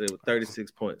game yesterday with 36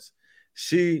 points.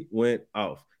 She went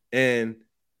off. And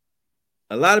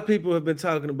a lot of people have been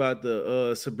talking about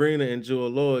the Sabrina and Jewel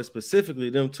Lloyd, specifically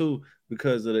them two,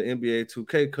 because of the NBA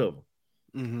 2K cover.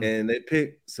 And they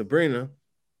picked Sabrina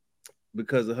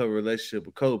because of her relationship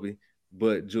with Kobe.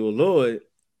 But Jewel Lloyd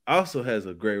also has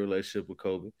a great relationship with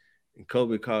Kobe. And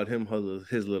Kobe called him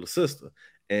his little sister.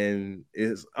 And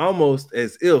it's almost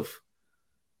as if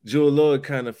Jewel Lloyd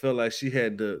kind of felt like she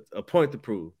had a point to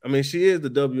prove. I mean, she is the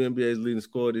WNBA's leading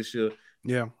scorer this year.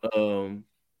 Yeah.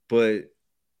 But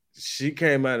she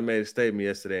came out and made a statement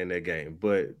yesterday in that game.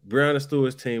 But Breonna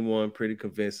Stewart's team won pretty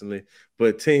convincingly.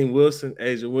 But Team Wilson,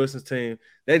 Asia Wilson's team,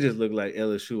 they just look like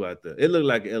LSU out there. It looked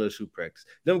like an LSU practice.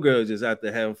 Them girls just out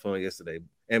there having fun yesterday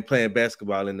and playing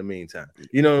basketball in the meantime.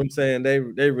 You know what I'm saying? They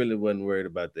really wasn't worried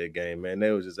about that game, man.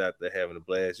 They was just out there having a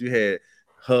blast. You had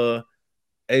her,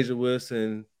 Asia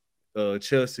Wilson,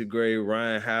 Chelsea Gray,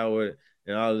 Ryan Howard,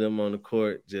 and all of them on the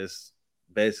court just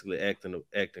basically acting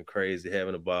crazy,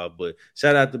 having a ball. But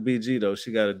shout out to BG though.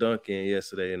 She got a dunk in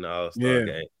yesterday in the All-Star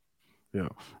game.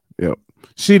 Yeah.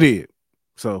 She did.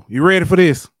 So you ready for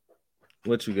this?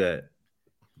 What you got?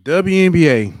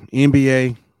 WNBA,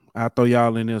 NBA. I'll throw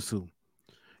y'all in there too.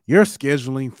 Your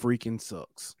scheduling freaking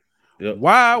sucks. Yep.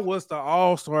 Why was the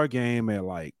All-Star game at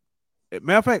like,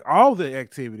 matter of fact, all the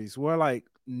activities were like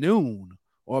noon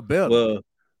or better? Well,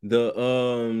 the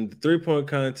 3-point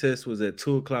contest was at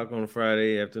 2:00 on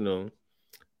Friday afternoon,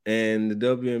 and the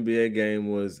WNBA game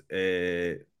was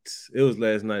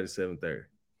last night at 7:30.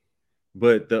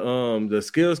 But the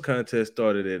skills contest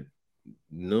started at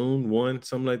noon, 1,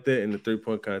 something like that, and the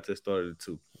 3-point contest started at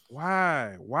 2.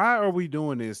 Why are we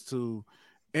doing this to?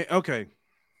 Okay.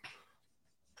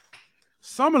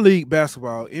 Summer League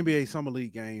basketball, NBA Summer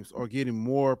League games are getting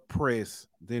more press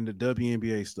than the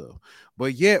WNBA stuff.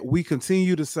 But yet we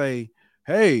continue to say,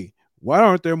 hey, why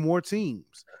aren't there more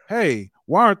teams? Hey,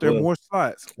 why aren't there more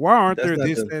slots? Why aren't there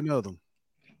this, that, and other?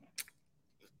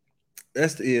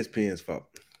 That's the ESPN's fault.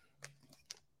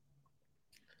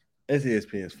 That's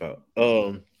ESPN's fault.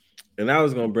 And I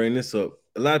was going to bring this up.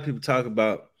 A lot of people talk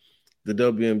about the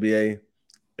WNBA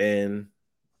and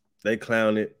they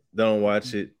clown it, don't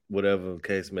watch it, whatever the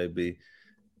case may be.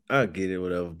 I get it,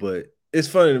 whatever. But it's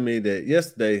funny to me that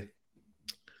yesterday,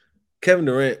 Kevin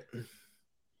Durant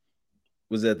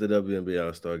was at the WNBA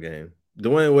All-Star game.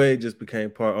 Dwayne Wade just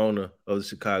became part owner of the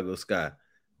Chicago Sky,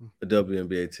 a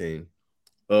WNBA team.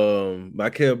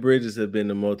 Michael Bridges have been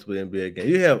to multiple NBA games.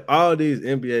 You have all these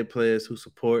NBA players who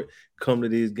come to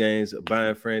these games,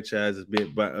 buying franchises,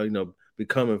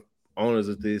 becoming owners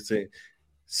of these things.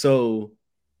 So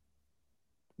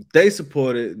they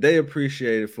support it, they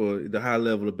appreciate it for the high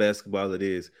level of basketball it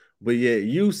is. But yet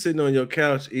you sitting on your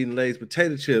couch eating Lay's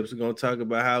potato chips are going to talk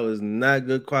about how it's not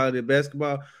good quality of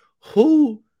basketball.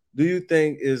 Who do you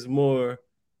think is more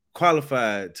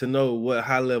qualified to know what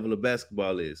high level of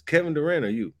basketball is? Kevin Durant or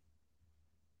you?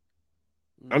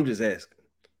 I'm just asking.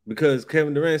 Because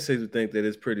Kevin Durant seems to think that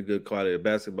it's pretty good quality of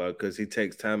basketball because he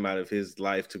takes time out of his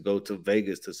life to go to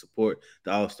Vegas to support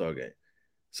the All-Star game.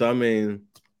 So, I mean,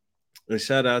 and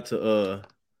shout out to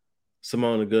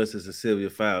Simone Augustus and Sylvia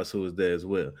Fowles, who was there as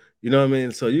well. You know what I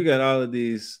mean? So you got all of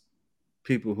these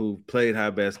people who played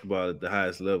high basketball at the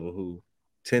highest level who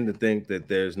tend to think that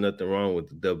there's nothing wrong with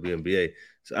the WNBA.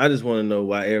 So I just want to know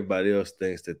why everybody else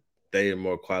thinks that they are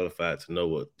more qualified to know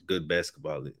what good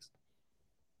basketball is.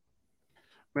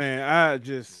 Man,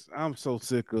 I'm so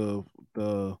sick of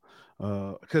the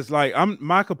because like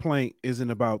my complaint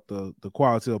isn't about the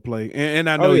quality of play, and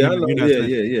I know you're not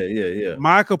yeah.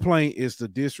 My complaint is the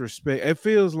disrespect. It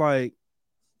feels like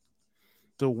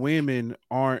the women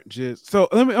aren't just so.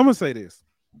 I'm gonna say this: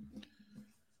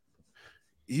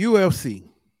 UFC,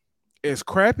 as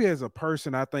crappy as a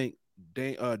person I think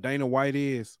Dana White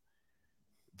is,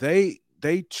 they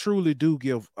truly do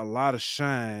give a lot of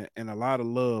shine and a lot of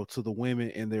love to the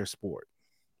women in their sport.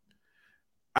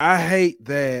 I hate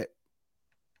that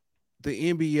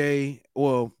the NBA,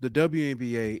 well, the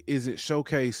WNBA isn't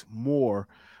showcased more.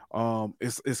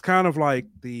 It's kind of like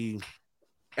the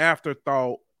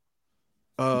afterthought.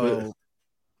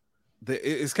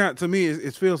 It's kind of, to me,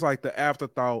 it feels like the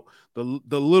afterthought,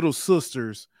 the Little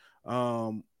Sisters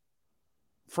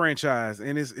franchise,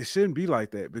 and it shouldn't be like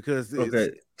that because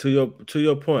to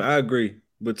your point, I agree.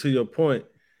 But to your point,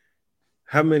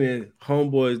 how many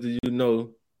homeboys do you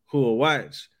know who will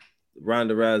watch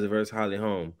Ronda Rousey versus Holly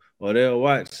Holm, or they'll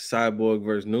watch Cyborg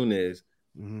versus Nunes,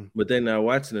 but they're not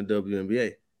watching the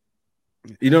WNBA?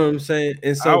 You know what I'm saying?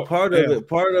 And so part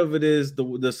of it is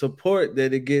the support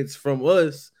that it gets from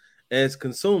us as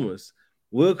consumers.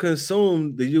 We'll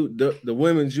consume the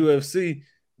women's UFC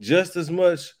just as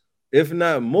much, if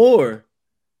not more,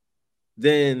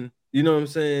 than, you know what I'm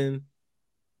saying,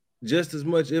 just as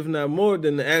much, if not more,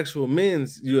 than the actual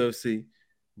men's UFC.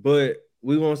 But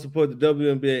we won't support the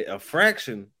WNBA a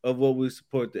fraction of what we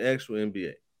support the actual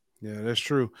NBA. Yeah, that's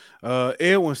true.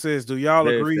 Edwin says, do y'all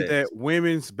agree that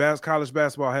women's college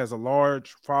basketball has a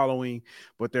large following,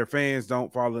 but their fans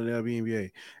don't follow the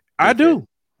WNBA? I do.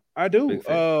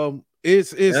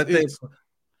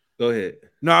 Go ahead.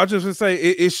 No, I was just gonna say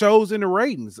it shows in the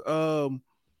ratings. From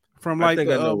like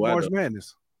the March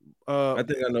Madness. I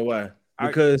think I know why.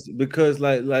 Because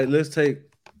like let's take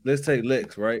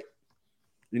Lex, right?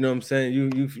 You know what I'm saying?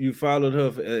 You followed her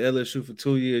at LSU for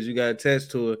 2 years. You got attached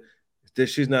to her. That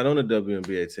she's not on the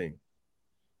WNBA team.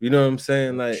 You know what I'm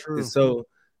saying? Like, so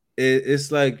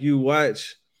it's like you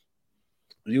watch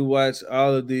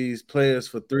all of these players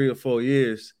for 3 or 4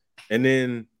 years, and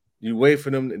then you wait for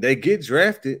them. They get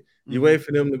drafted. You wait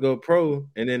for them to go pro,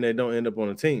 and then they don't end up on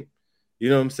a team. You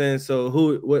know what I'm saying? So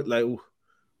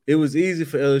it was easy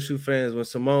for LSU fans when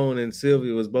Simone and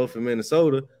Sylvia was both in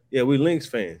Minnesota. Yeah, we Lynx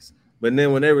fans. But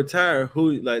then when they retire,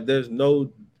 there's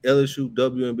no LSU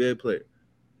WNBA player.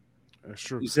 That's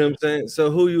true. You see what I'm saying? So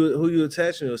who you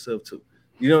attaching yourself to?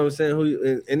 You know what I'm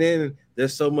saying? And then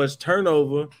there's so much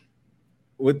turnover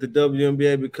with the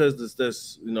WNBA because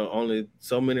there's only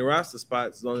so many roster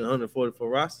spots, only 144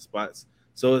 roster spots.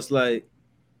 So it's like,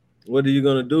 what are you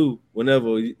gonna do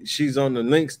whenever she's on the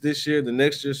Lynx this year? The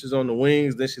next year she's on the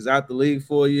Wings. Then she's out the league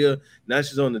for a year. Now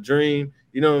she's on the Dream.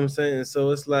 You know what I'm saying?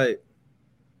 So it's like,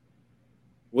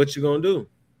 what you gonna do?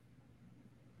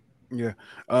 Yeah,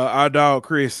 our dog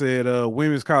Chris said,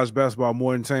 "Women's college basketball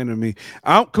more entertaining to me."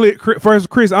 First,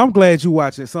 Chris, I'm glad you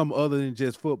watching something other than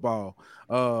just football.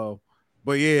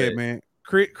 But yeah, man,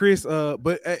 Chris.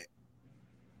 But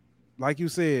like you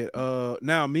said,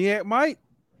 now Mike,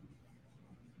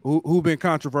 who been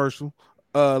controversial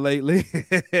lately,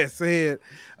 said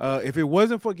if it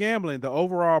wasn't for gambling, the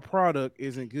overall product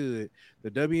isn't good.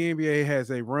 The WNBA has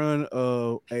run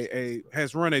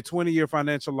a 20-year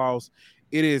financial loss.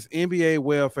 It is NBA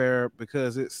welfare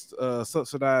because it's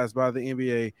subsidized by the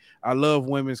NBA. I love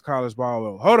women's college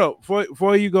ball. Hold up,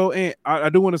 before you go in, I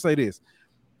do want to say this.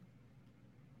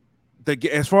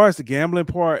 As far as the gambling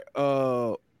part,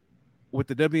 with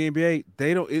the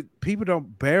WNBA, people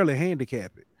don't barely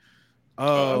handicap it.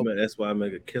 That's why I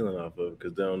make a killing off of it,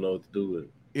 because they don't know what to do with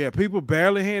it. Yeah, people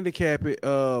barely handicap it.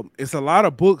 It's a lot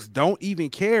of books don't even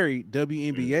carry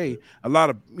WNBA. A lot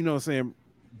of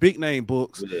big name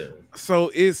books. Yeah.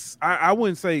 So it's I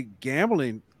wouldn't say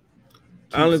gambling.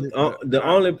 The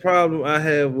only problem I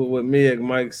have with what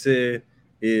Mike said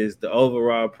is the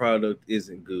overall product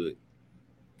isn't good.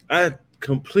 I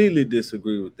completely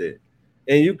disagree with that.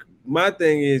 And my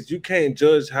thing is, you can't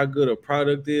judge how good a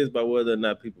product is by whether or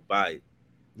not people buy it.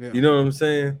 Yeah. You know what I'm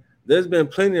saying? There's been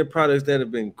plenty of products that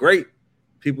have been great.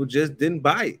 People just didn't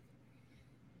buy it.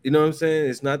 You know what I'm saying?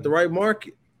 It's not the right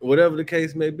market, whatever the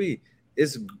case may be.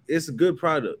 It's a good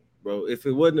product, bro. If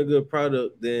it wasn't a good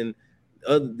product, then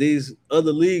these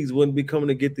other leagues wouldn't be coming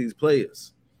to get these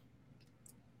players.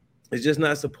 It's just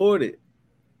not supported.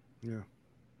 Yeah.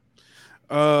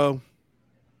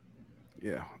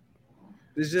 Yeah.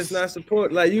 It's just not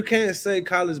supported. Like, you can't say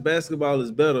college basketball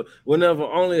is better whenever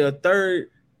only a third,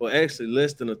 or actually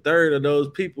less than a third of those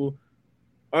people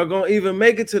are going to even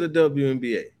make it to the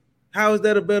WNBA. How is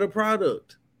that a better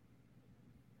product?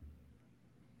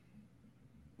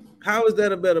 How is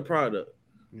that a better product?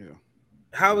 Yeah.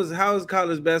 How is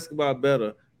college basketball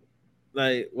better?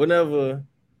 Like, whenever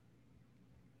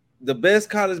the best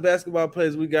college basketball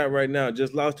players we got right now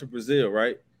just lost to Brazil,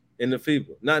 right? In the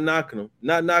FIBA. Not knocking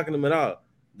them at all.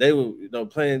 They were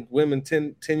playing women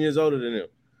 10 years older than them.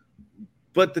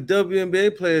 But the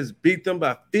WNBA players beat them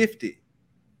by 50.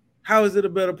 How is it a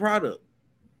better product?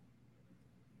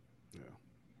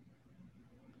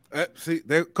 See,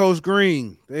 there, Coach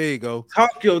Green. There you go.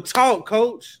 Talk your talk,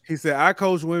 Coach. He said, "I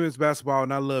coach women's basketball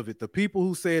and I love it. The people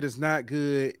who said it's not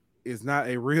good is not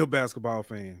a real basketball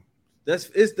fan."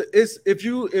 If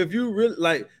you really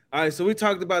like. All right, so we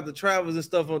talked about the travels and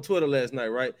stuff on Twitter last night,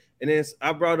 right? And then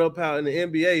I brought up how in the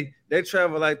NBA they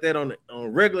travel like that on a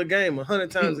regular game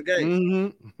 100 times a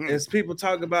game. And people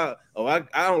talk about, I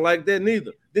don't like that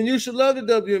neither. Then you should love the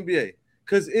WNBA,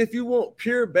 because if you want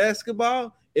pure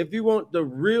basketball, if you want the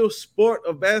real sport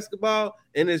of basketball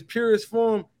in its purest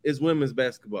form, is women's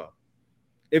basketball.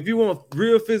 If you want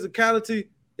real physicality,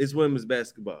 it's women's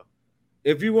basketball.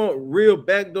 If you want real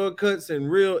backdoor cuts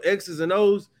and real X's and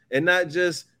O's, and not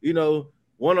just,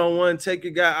 one-on-one, take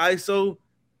your guy ISO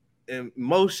and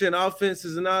motion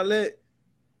offenses and all that,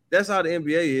 that's how the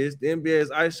NBA is. The NBA is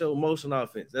ISO, motion,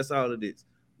 offense. That's all it is.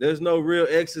 There's no real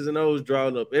X's and O's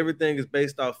drawn up. Everything is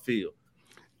based off field.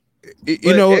 X's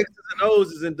and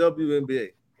O's is in WNBA.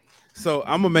 So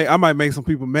I might make some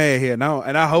people mad here now,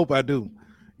 and I hope I do.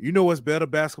 You know what's better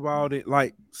basketball than,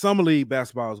 like, summer league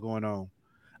basketball is going on.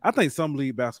 I think summer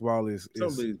league basketball is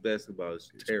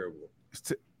terrible.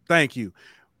 Thank you.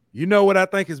 You know what I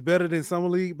think is better than summer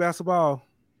league basketball?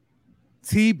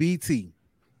 TBT.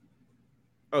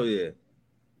 Oh yeah,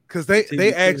 because they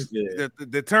actually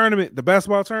the tournament, the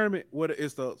basketball tournament, what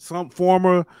it's some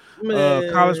former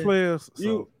college players.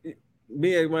 So.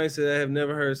 Me and Mike said, I have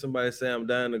never heard somebody say I'm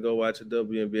dying to go watch a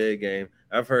WNBA game.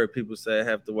 I've heard people say I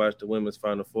have to watch the women's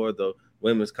Final Four, though.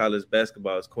 Women's college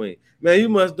basketball is queen. Man, you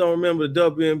must don't remember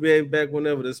the WNBA back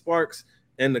whenever the Sparks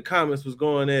and the Comets was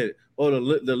going at it, or the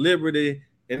Liberty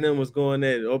and them was going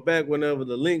at it, or back whenever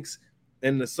the Lynx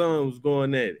and the Sun was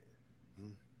going at it.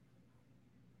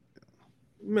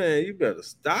 Man, you better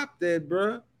stop that,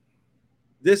 bro.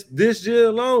 This year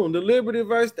alone, the Liberty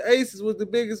versus the Aces was the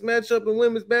biggest matchup in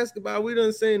women's basketball we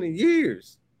done seen in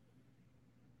years.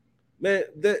 Man,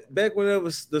 that back whenever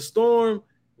the Storm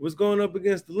was going up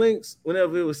against the Lynx,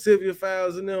 whenever it was Sylvia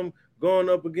Fowles and them going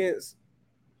up against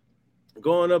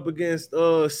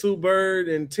Sue Bird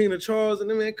and Tina Charles and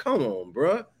them, man, come on,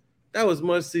 bro. That was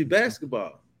must-see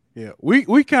basketball. Yeah,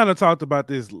 we kind of talked about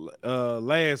this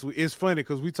last week. It's funny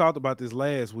because we talked about this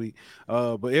last week,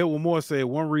 but Edward Moore said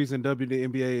one reason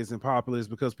WNBA isn't popular is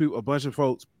because a bunch of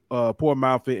folks poor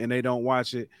mouth it and they don't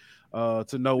watch it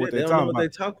to know what they're talking about. They're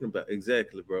talking about.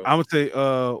 Exactly, bro. I would say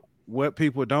what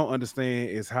people don't understand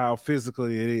is how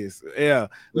physically it is. Yeah,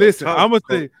 listen, I'm gonna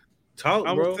say,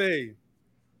 bro. Say,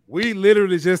 we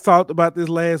literally just talked about this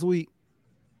last week.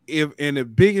 And the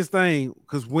biggest thing,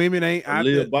 because women ain't out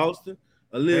there. Boston.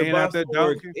 Aaliyah Boston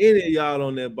work any of y'all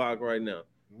on that box right now.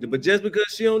 Mm-hmm. But just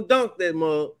because she don't dunk that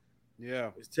mug,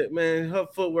 man, her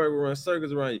footwork will run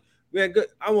circles around you. Man,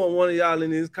 I want one of y'all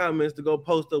in these comments to go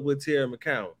post up with Tara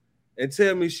McCowan and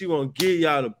tell me she won't give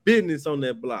y'all the business on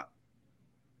that block.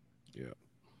 Yeah.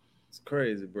 It's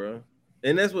crazy, bro.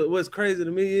 And that's what's crazy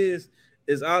to me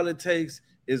is all it takes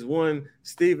is one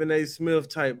Stephen A. Smith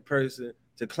type person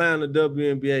to clown the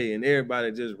WNBA and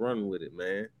everybody just run with it,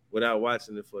 man, without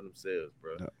watching it for themselves,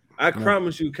 bro. I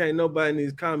promise you, can't nobody in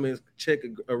these comments check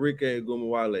Arike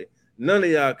Ogumawale. None of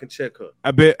y'all can check her.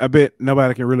 I bet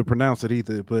nobody can really pronounce it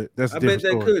either, but that's a different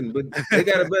story. I bet they couldn't, but they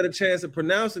got a better chance of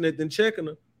pronouncing it than checking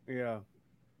her. Yeah.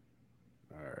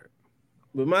 All right.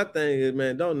 But my thing is,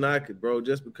 man, don't knock it, bro,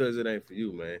 just because it ain't for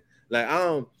you, man. Like I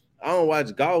don't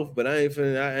watch golf, but I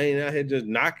ain't out here just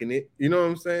knocking it. You know what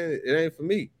I'm saying? It ain't for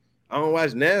me. I don't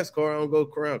watch NASCAR. I don't go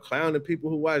around clowning people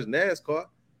who watch NASCAR.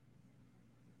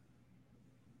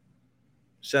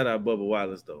 Shout out Bubba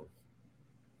Wallace, though.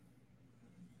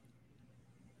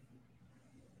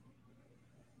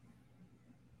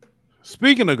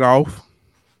 Speaking of golf,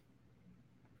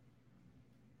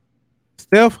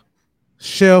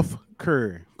 Chef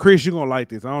Curry. Chris, you're going to like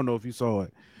this. I don't know if you saw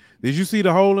it. Did you see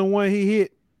the hole-in-one he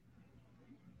hit?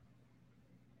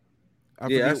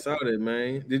 I saw that,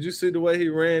 man. Did you see the way he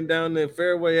ran down the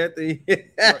fairway at the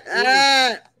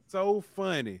so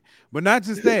funny. But not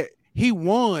just that. He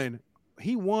won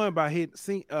by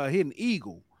hitting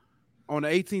eagle on the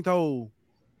 18th hole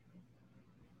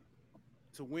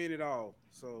to win it all.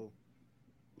 So,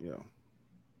 yeah.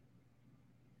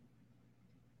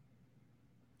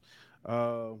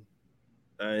 I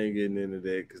ain't getting into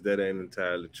that because that ain't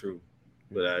entirely true.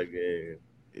 But I get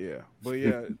yeah, but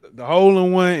yeah, the hole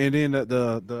in one and then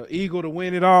the eagle to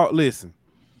win it all. Listen,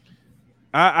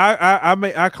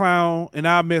 I clown and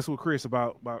I mess with Chris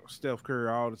about Steph Curry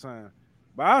all the time.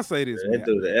 But I'll say this, man.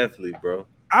 Through the athlete, bro.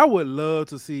 I would love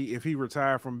to see if he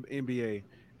retired from NBA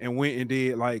and went and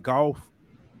did like golf.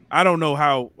 I don't know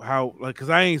how like because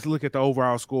I ain't look at the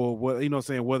overall score. What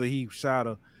saying whether he shot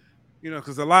a,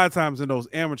 because a lot of times in those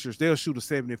amateurs they'll shoot a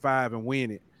 75 and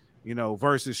win it,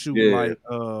 versus shooting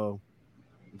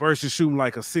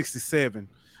like a 67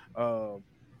 and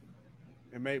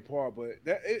make par. But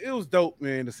it was dope,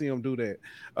 man, to see him do that.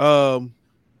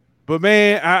 But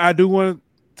man, I do want to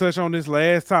touch on this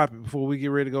last topic before we get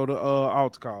ready to go to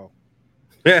altar call.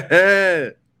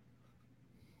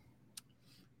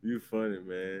 You funny,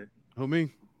 man. Who,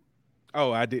 me?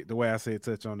 Oh, I did the way I said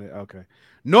touch on it. Okay.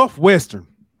 Northwestern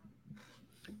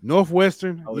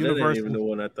University. That ain't even the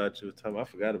one I thought you were talking about. I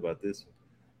forgot about this one.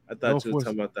 I thought you were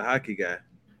talking about the hockey guy.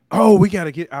 Oh, we got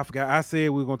to get – I forgot. I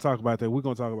said we were going to talk about that. We're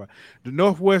going to talk about the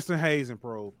Northwestern Hazing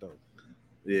probe, though.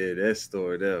 Yeah, that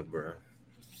story there, bro.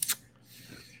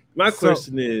 My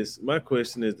question is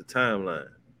the timeline.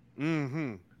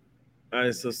 Mm-hmm. All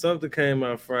right, so something came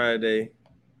out Friday.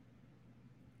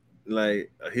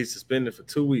 Like, he's suspended for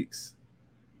 2 weeks.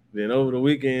 Then over the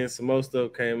weekend, some more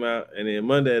stuff came out. And then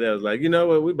Monday, that was like, you know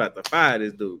what? We about to fire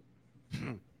this dude.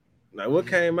 Like, what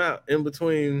came out in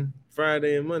between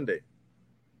Friday and Monday?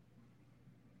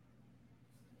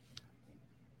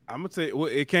 I'm going to tell you,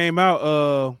 it came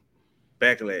out.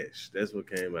 Backlash. That's what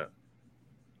came out.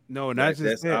 No, not just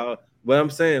that's that. all. But I'm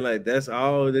saying, like, that's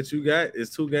all that you got is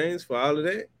 2 games for all of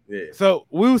that? Yeah. So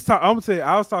we was talking. I'm gonna tell you,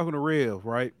 I was talking to Rev,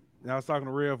 right? And I was talking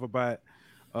to Rev about.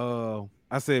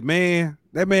 I said, man,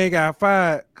 that man got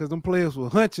fired because them players were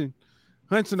hunching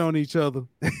on each other.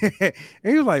 And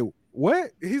he was like,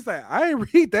 "What?" He's like, "I didn't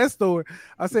read that story."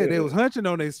 I said they was hunching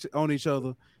on each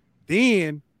other.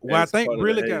 Then, I think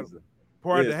really got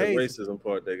part of the racism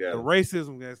part they got. The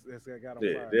racism that's got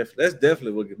them fired. That's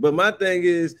definitely what. But my thing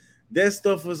is, that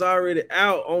stuff was already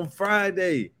out on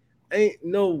Friday. Ain't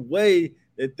no way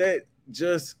that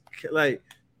just like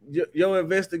your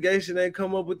investigation ain't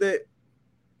come up with that.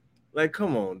 Like,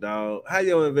 come on, dog. How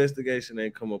your investigation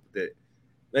ain't come up with that?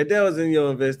 Like, that was in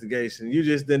your investigation. You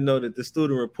just didn't know that the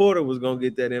student reporter was gonna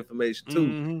get that information too.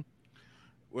 Mm-hmm.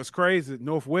 What's crazy?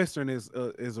 Northwestern is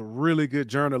a really good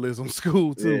journalism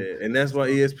school too. Yeah, and that's why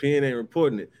ESPN ain't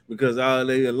reporting it, because all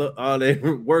they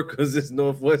workers is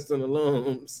Northwestern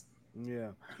alums. Yeah.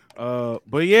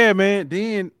 But yeah, man.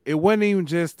 Then it wasn't even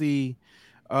just the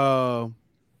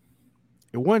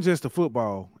it wasn't just the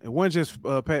football. It wasn't just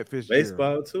Pat Fitzgerald.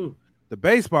 Baseball too. The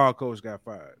baseball coach got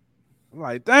fired. I'm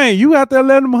like, dang, you out there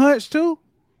letting them hunch too?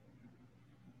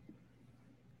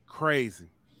 Crazy.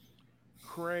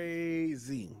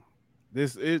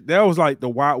 That was like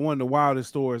one of the wildest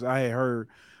stories I had heard.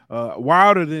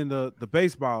 Wilder than the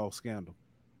baseball scandal.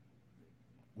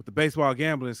 With the baseball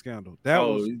gambling scandal.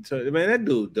 Man, that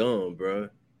dude dumb, bro.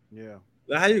 Yeah.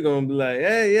 Like, how you gonna be like,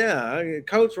 hey, yeah, I get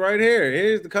coach right here.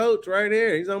 Here's the coach right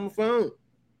here. He's on my phone.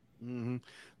 Mm-hmm.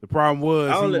 The problem was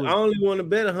I only want to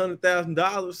bet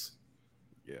 $100,000.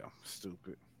 Yeah,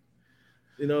 stupid.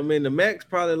 You know what I mean? The max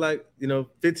probably like,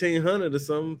 1,500 or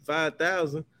something,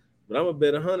 5,000, but I'm gonna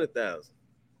bet 100,000.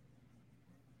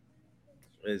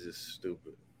 It's just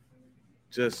stupid.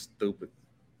 Just stupid.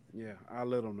 Yeah, I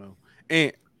let him know.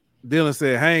 And Dylan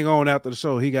said, hang on after the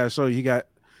show. He got to show you. He got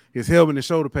his helmet and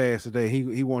shoulder pads today.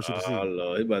 He wants you to see. Oh,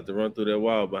 Lord. He about to run through that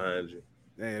wall behind you.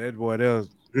 Man, that boy, that was.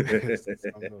 Man,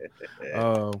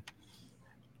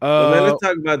 let's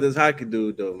talk about this hockey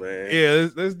dude, though, man. Yeah,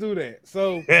 let's do that.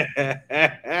 So,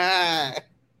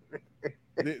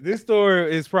 this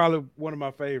story is probably one of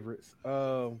my favorites.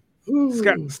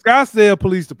 Scottsdale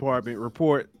Police Department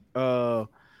report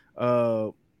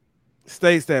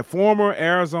states that former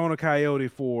Arizona Coyote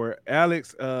for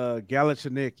Alex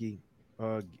Galchenyuk,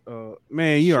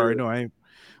 man, you already know, I ain't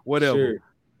whatever. Sure.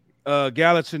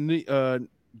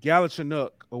 Galchenyuk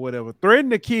or whatever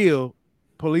threatened to kill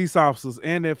police officers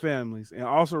and their families, and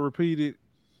also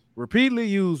repeatedly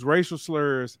used racial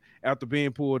slurs after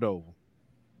being pulled over.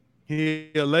 He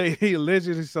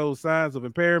allegedly showed signs of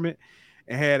impairment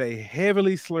and had a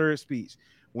heavily slurred speech.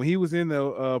 When he was in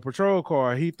the patrol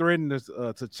car, he threatened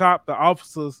to chop the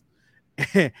officers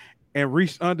and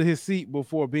reached under his seat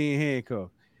before being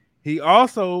handcuffed. He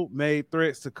also made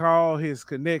threats to call his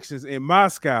connections in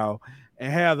Moscow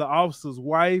and have the officer's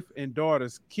wife and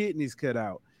daughter's kidneys cut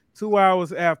out. 2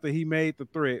 hours after he made the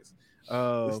threats, it's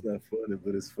not funny,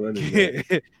 but it's funny.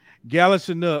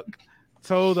 Galchenyuk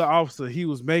told the officer he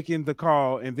was making the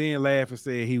call and then laughed and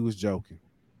said he was joking.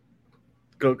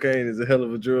 Cocaine is a hell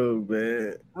of a drug,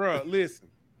 man. Bro, listen.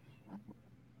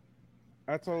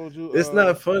 I told you. It's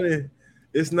not funny.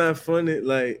 It's not funny.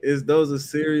 Like, those are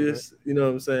serious, you know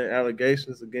what I'm saying,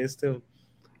 allegations against him.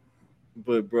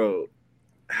 But, bro,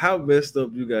 how messed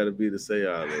up you got to be to say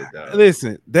all that, dog?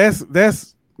 Listen, that's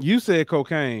you said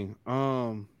cocaine.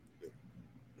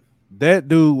 That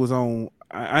dude was on.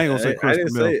 I ain't gonna say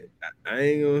crystal milk. I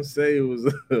ain't gonna say it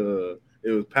was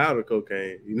powder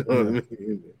cocaine. You know what I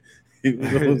mean? He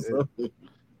was on something.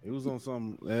 He was on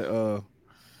some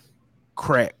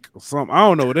crack or something. I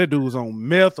don't know. That dude was on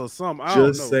meth or something. I don't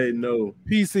know. Say no.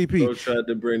 PCP. Bro tried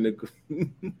to bring the.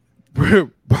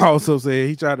 Also said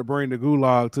he tried to bring the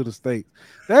gulag to the States.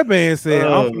 That man said,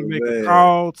 "I'm gonna make a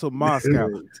call to Moscow."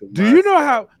 Do you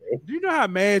know how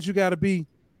mad you got to be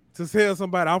to tell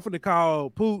somebody I'm gonna call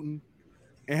Putin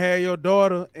and have your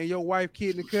daughter and your wife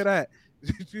kidney cut out?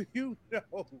 Do you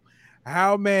know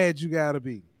how mad you got to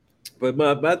be? But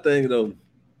my thing though,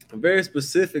 I'm very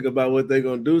specific about what they're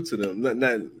gonna do to them.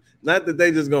 Not that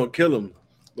they just gonna kill them,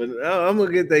 but I'm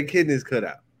gonna get their kidneys cut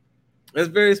out. That's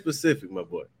very specific, my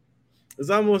boy. It's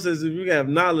almost as if you have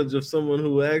knowledge of someone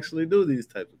who will actually do these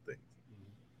type of things.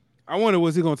 I wonder,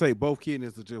 was he gonna take both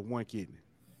kidneys or just one kidney?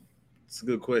 It's a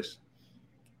good question.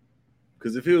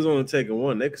 Because if he was only taking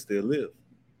one, they could still live.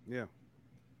 Yeah.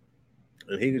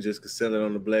 And he could sell it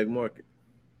on the black market.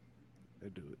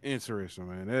 That dude, interesting,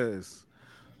 man. That is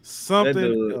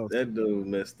something. That dude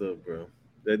messed up, bro.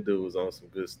 That dude was on some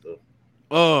good stuff.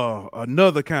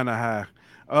 Another kind of high.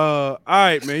 All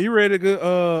right, man. You ready to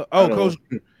go?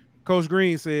 Coach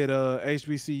Green said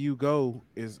HBCU Go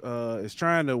is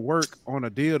trying to work on a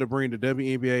deal to bring the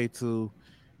WNBA to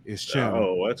its channel.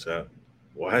 Oh, watch out.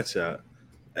 Watch out.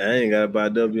 I ain't got to buy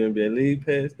WNBA League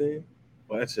Pass thing.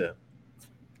 Watch out.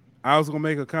 I was going to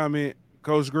make a comment.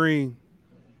 Coach Green,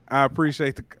 I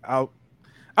appreciate I'm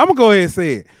going to go ahead and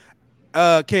say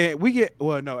it. Can we get,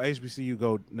 well, no, HBCU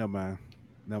Go, never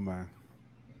mind.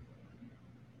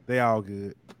 They all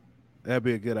good. That'd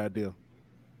be a good idea.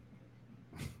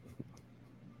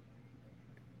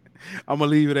 I'm going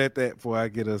to leave it at that before I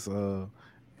get us you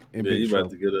about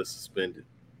to get us suspended.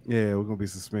 Yeah, we're gonna be We're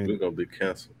suspended. gonna be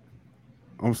canceled.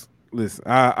 Listen,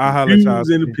 I holler at y'all. Views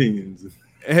and opinions.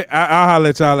 I'll holler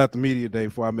at y'all at the media day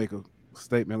before I make a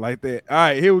statement like that. All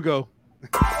right, here we go.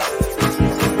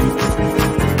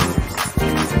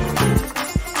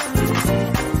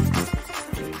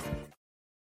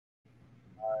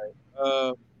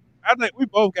 I think we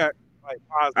both got like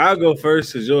positive. I'll go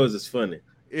first because yours is funny.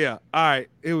 Yeah. All right,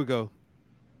 here we go.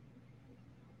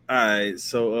 All right,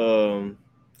 so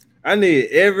I need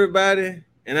everybody,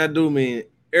 and I do mean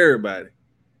everybody,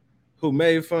 who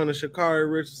made fun of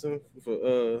Sha'Carri Richardson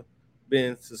for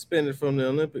being suspended from the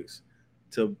Olympics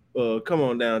to come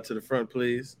on down to the front,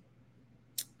 please.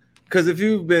 Because if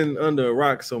you've been under a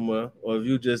rock somewhere, or if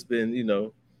you've just been, in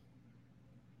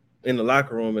the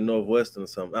locker room in Northwestern or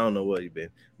something, I don't know where you've been.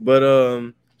 But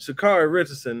Sha'Carri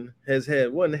Richardson has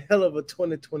had one hell of a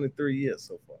 2023 year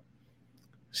so far.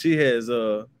 She has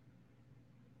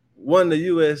won the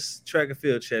U.S. track and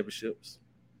field championships,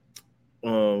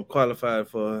 qualified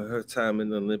for her time in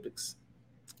the Olympics.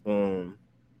 And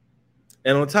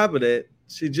on top of that,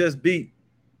 she just beat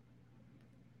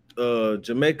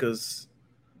Jamaica's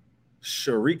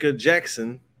Sharika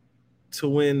Jackson to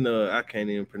win I can't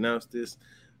even pronounce this,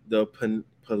 the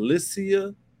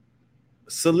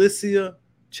Cilicia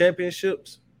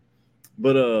championships.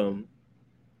 But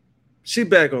she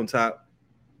back on top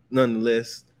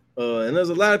nonetheless. And there's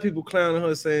a lot of people clowning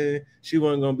her, saying she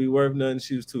wasn't gonna be worth nothing.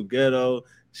 She was too ghetto.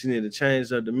 She needed to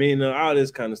change her demeanor, all this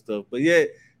kind of stuff. But yet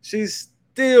she's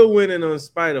still winning in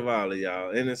spite of all of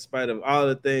y'all, and in spite of all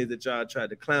the things that y'all tried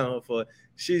to clown her for.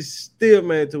 She's still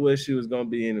made to where she was gonna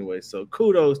be anyway. So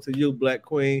kudos to you, Black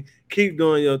Queen. Keep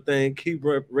doing your thing. Keep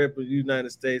repping the United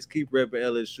States. Keep repping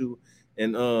LSU,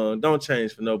 and don't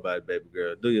change for nobody, baby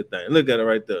girl. Do your thing. Look at her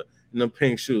right there in them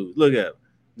pink shoes. Look at her,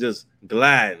 just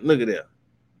gliding. Look at that.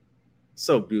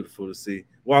 So beautiful to see.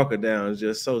 Walk her down is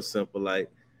just so simple,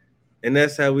 like, and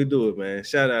that's how we do it, man.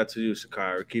 Shout out to you,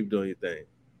 Sha'Carri. Keep doing your thing.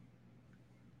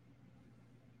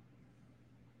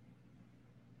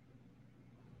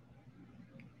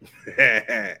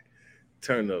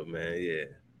 Turn up, man. Yeah,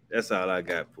 that's all I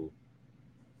got, Pooh.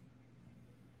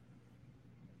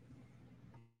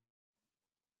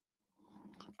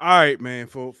 All right, man.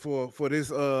 For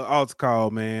this altar call,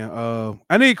 man.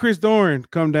 I need Chris Doran to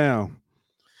come down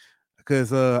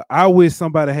because I wish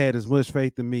somebody had as much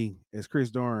faith in me as Chris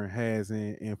Doran has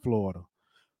in Florida.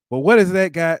 But what has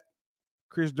that got,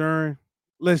 Chris Doran?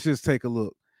 Let's just take a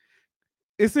look.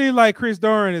 It seems like Chris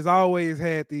Doran has always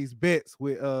had these bets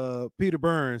with Peter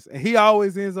Burns, and he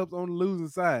always ends up on the losing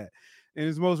side. In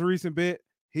his most recent bet,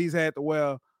 he's had to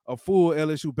wear a full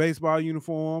LSU baseball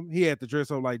uniform. He had to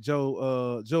dress up like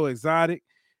Joe Exotic.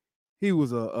 He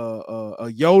was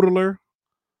a yodeler.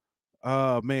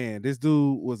 Man, this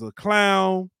dude was a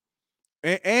clown.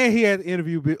 And he had to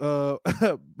interview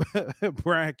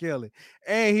Brian Kelly.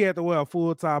 And he had to wear a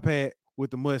full top hat with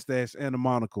the mustache and the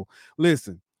monocle.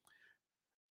 Listen,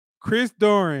 Chris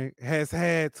Doran has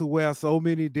had to wear so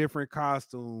many different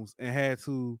costumes and had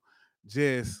to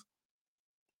just,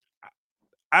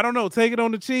 I don't know, take it on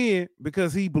the chin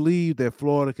because he believed that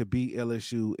Florida could beat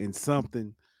LSU in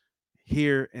something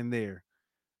here and there.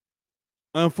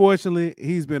 Unfortunately,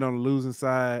 he's been on the losing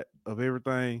side of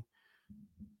everything.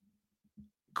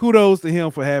 Kudos to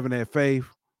him for having that faith.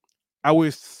 I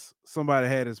wish somebody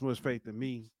had as much faith in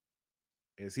me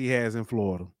as he has in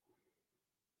Florida.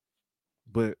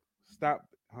 But stop,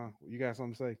 huh? You got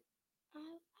something to say? I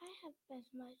have as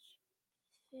much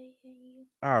faith in you.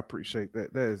 I appreciate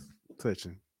that. That is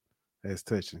touching. That's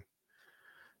touching.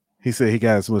 He said he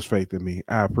got as much faith in me.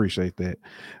 I appreciate that.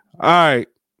 All right.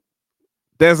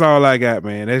 That's all I got,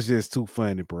 man. That's just too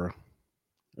funny, bro.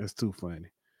 That's too funny.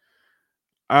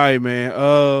 All right,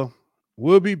 man.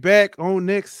 We'll be back on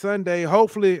next Sunday.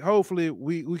 Hopefully,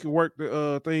 we can work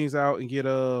the things out and get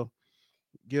no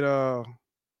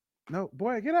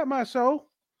boy, get out my show.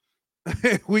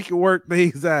 We can work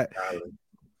things out.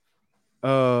 Get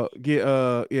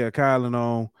Kylan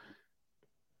on.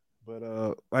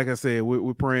 But like I said,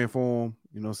 we're praying for him,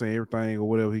 you know what I'm saying, everything or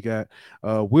whatever he got.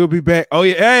 We'll be back. Oh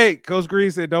yeah, hey, Coach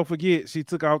Green said don't forget she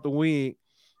took out the wing,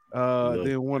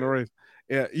 then won the race.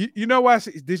 Yeah, you know why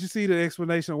did you see the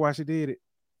explanation of why she did it?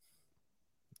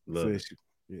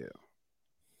 Yeah.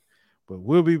 But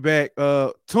we'll be back.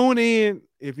 Tune in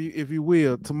if you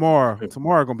will tomorrow.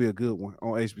 Tomorrow gonna be a good one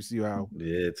on HBCU Hour.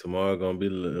 Yeah, tomorrow gonna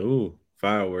be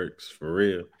fireworks for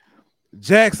real.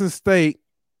 Jackson State,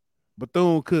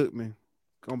 Bethune-Cookman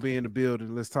gonna be in the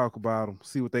building. Let's talk about them.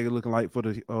 See what they're looking like for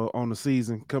the on the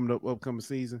season upcoming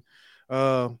season.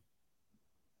 Go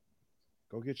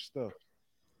get your stuff.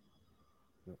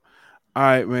 All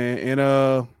right, man,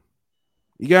 and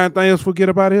You got anything else for get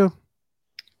up out of here?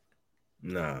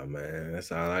 Nah, man.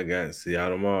 That's all I got. See y'all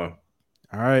tomorrow.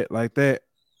 All right, like that.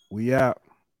 We out.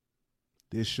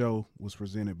 This show was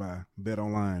presented by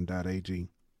betonline.ag.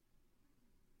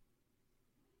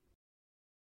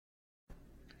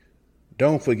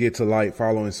 Don't forget to like,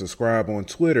 follow, and subscribe on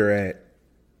Twitter at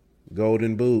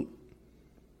Golden Boot.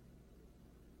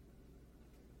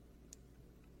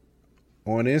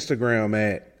 On Instagram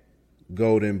at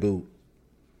Golden Boot.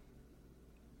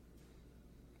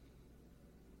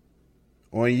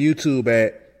 On YouTube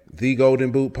at The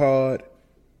Golden Boot Pod.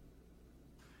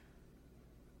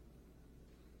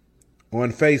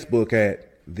 On Facebook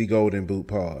at The Golden Boot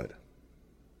Pod.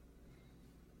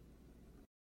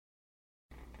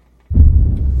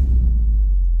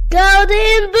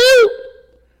 Golden Boot.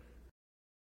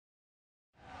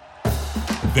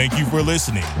 Thank you for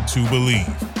listening to Believe.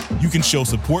 You can show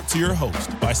support to your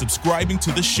host by subscribing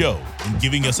to the show and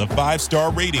giving us a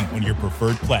 5-star rating on your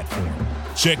preferred platform.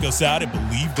 Check us out at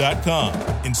Believe.com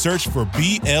and search for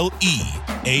BLEAV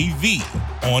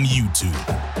on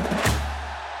YouTube.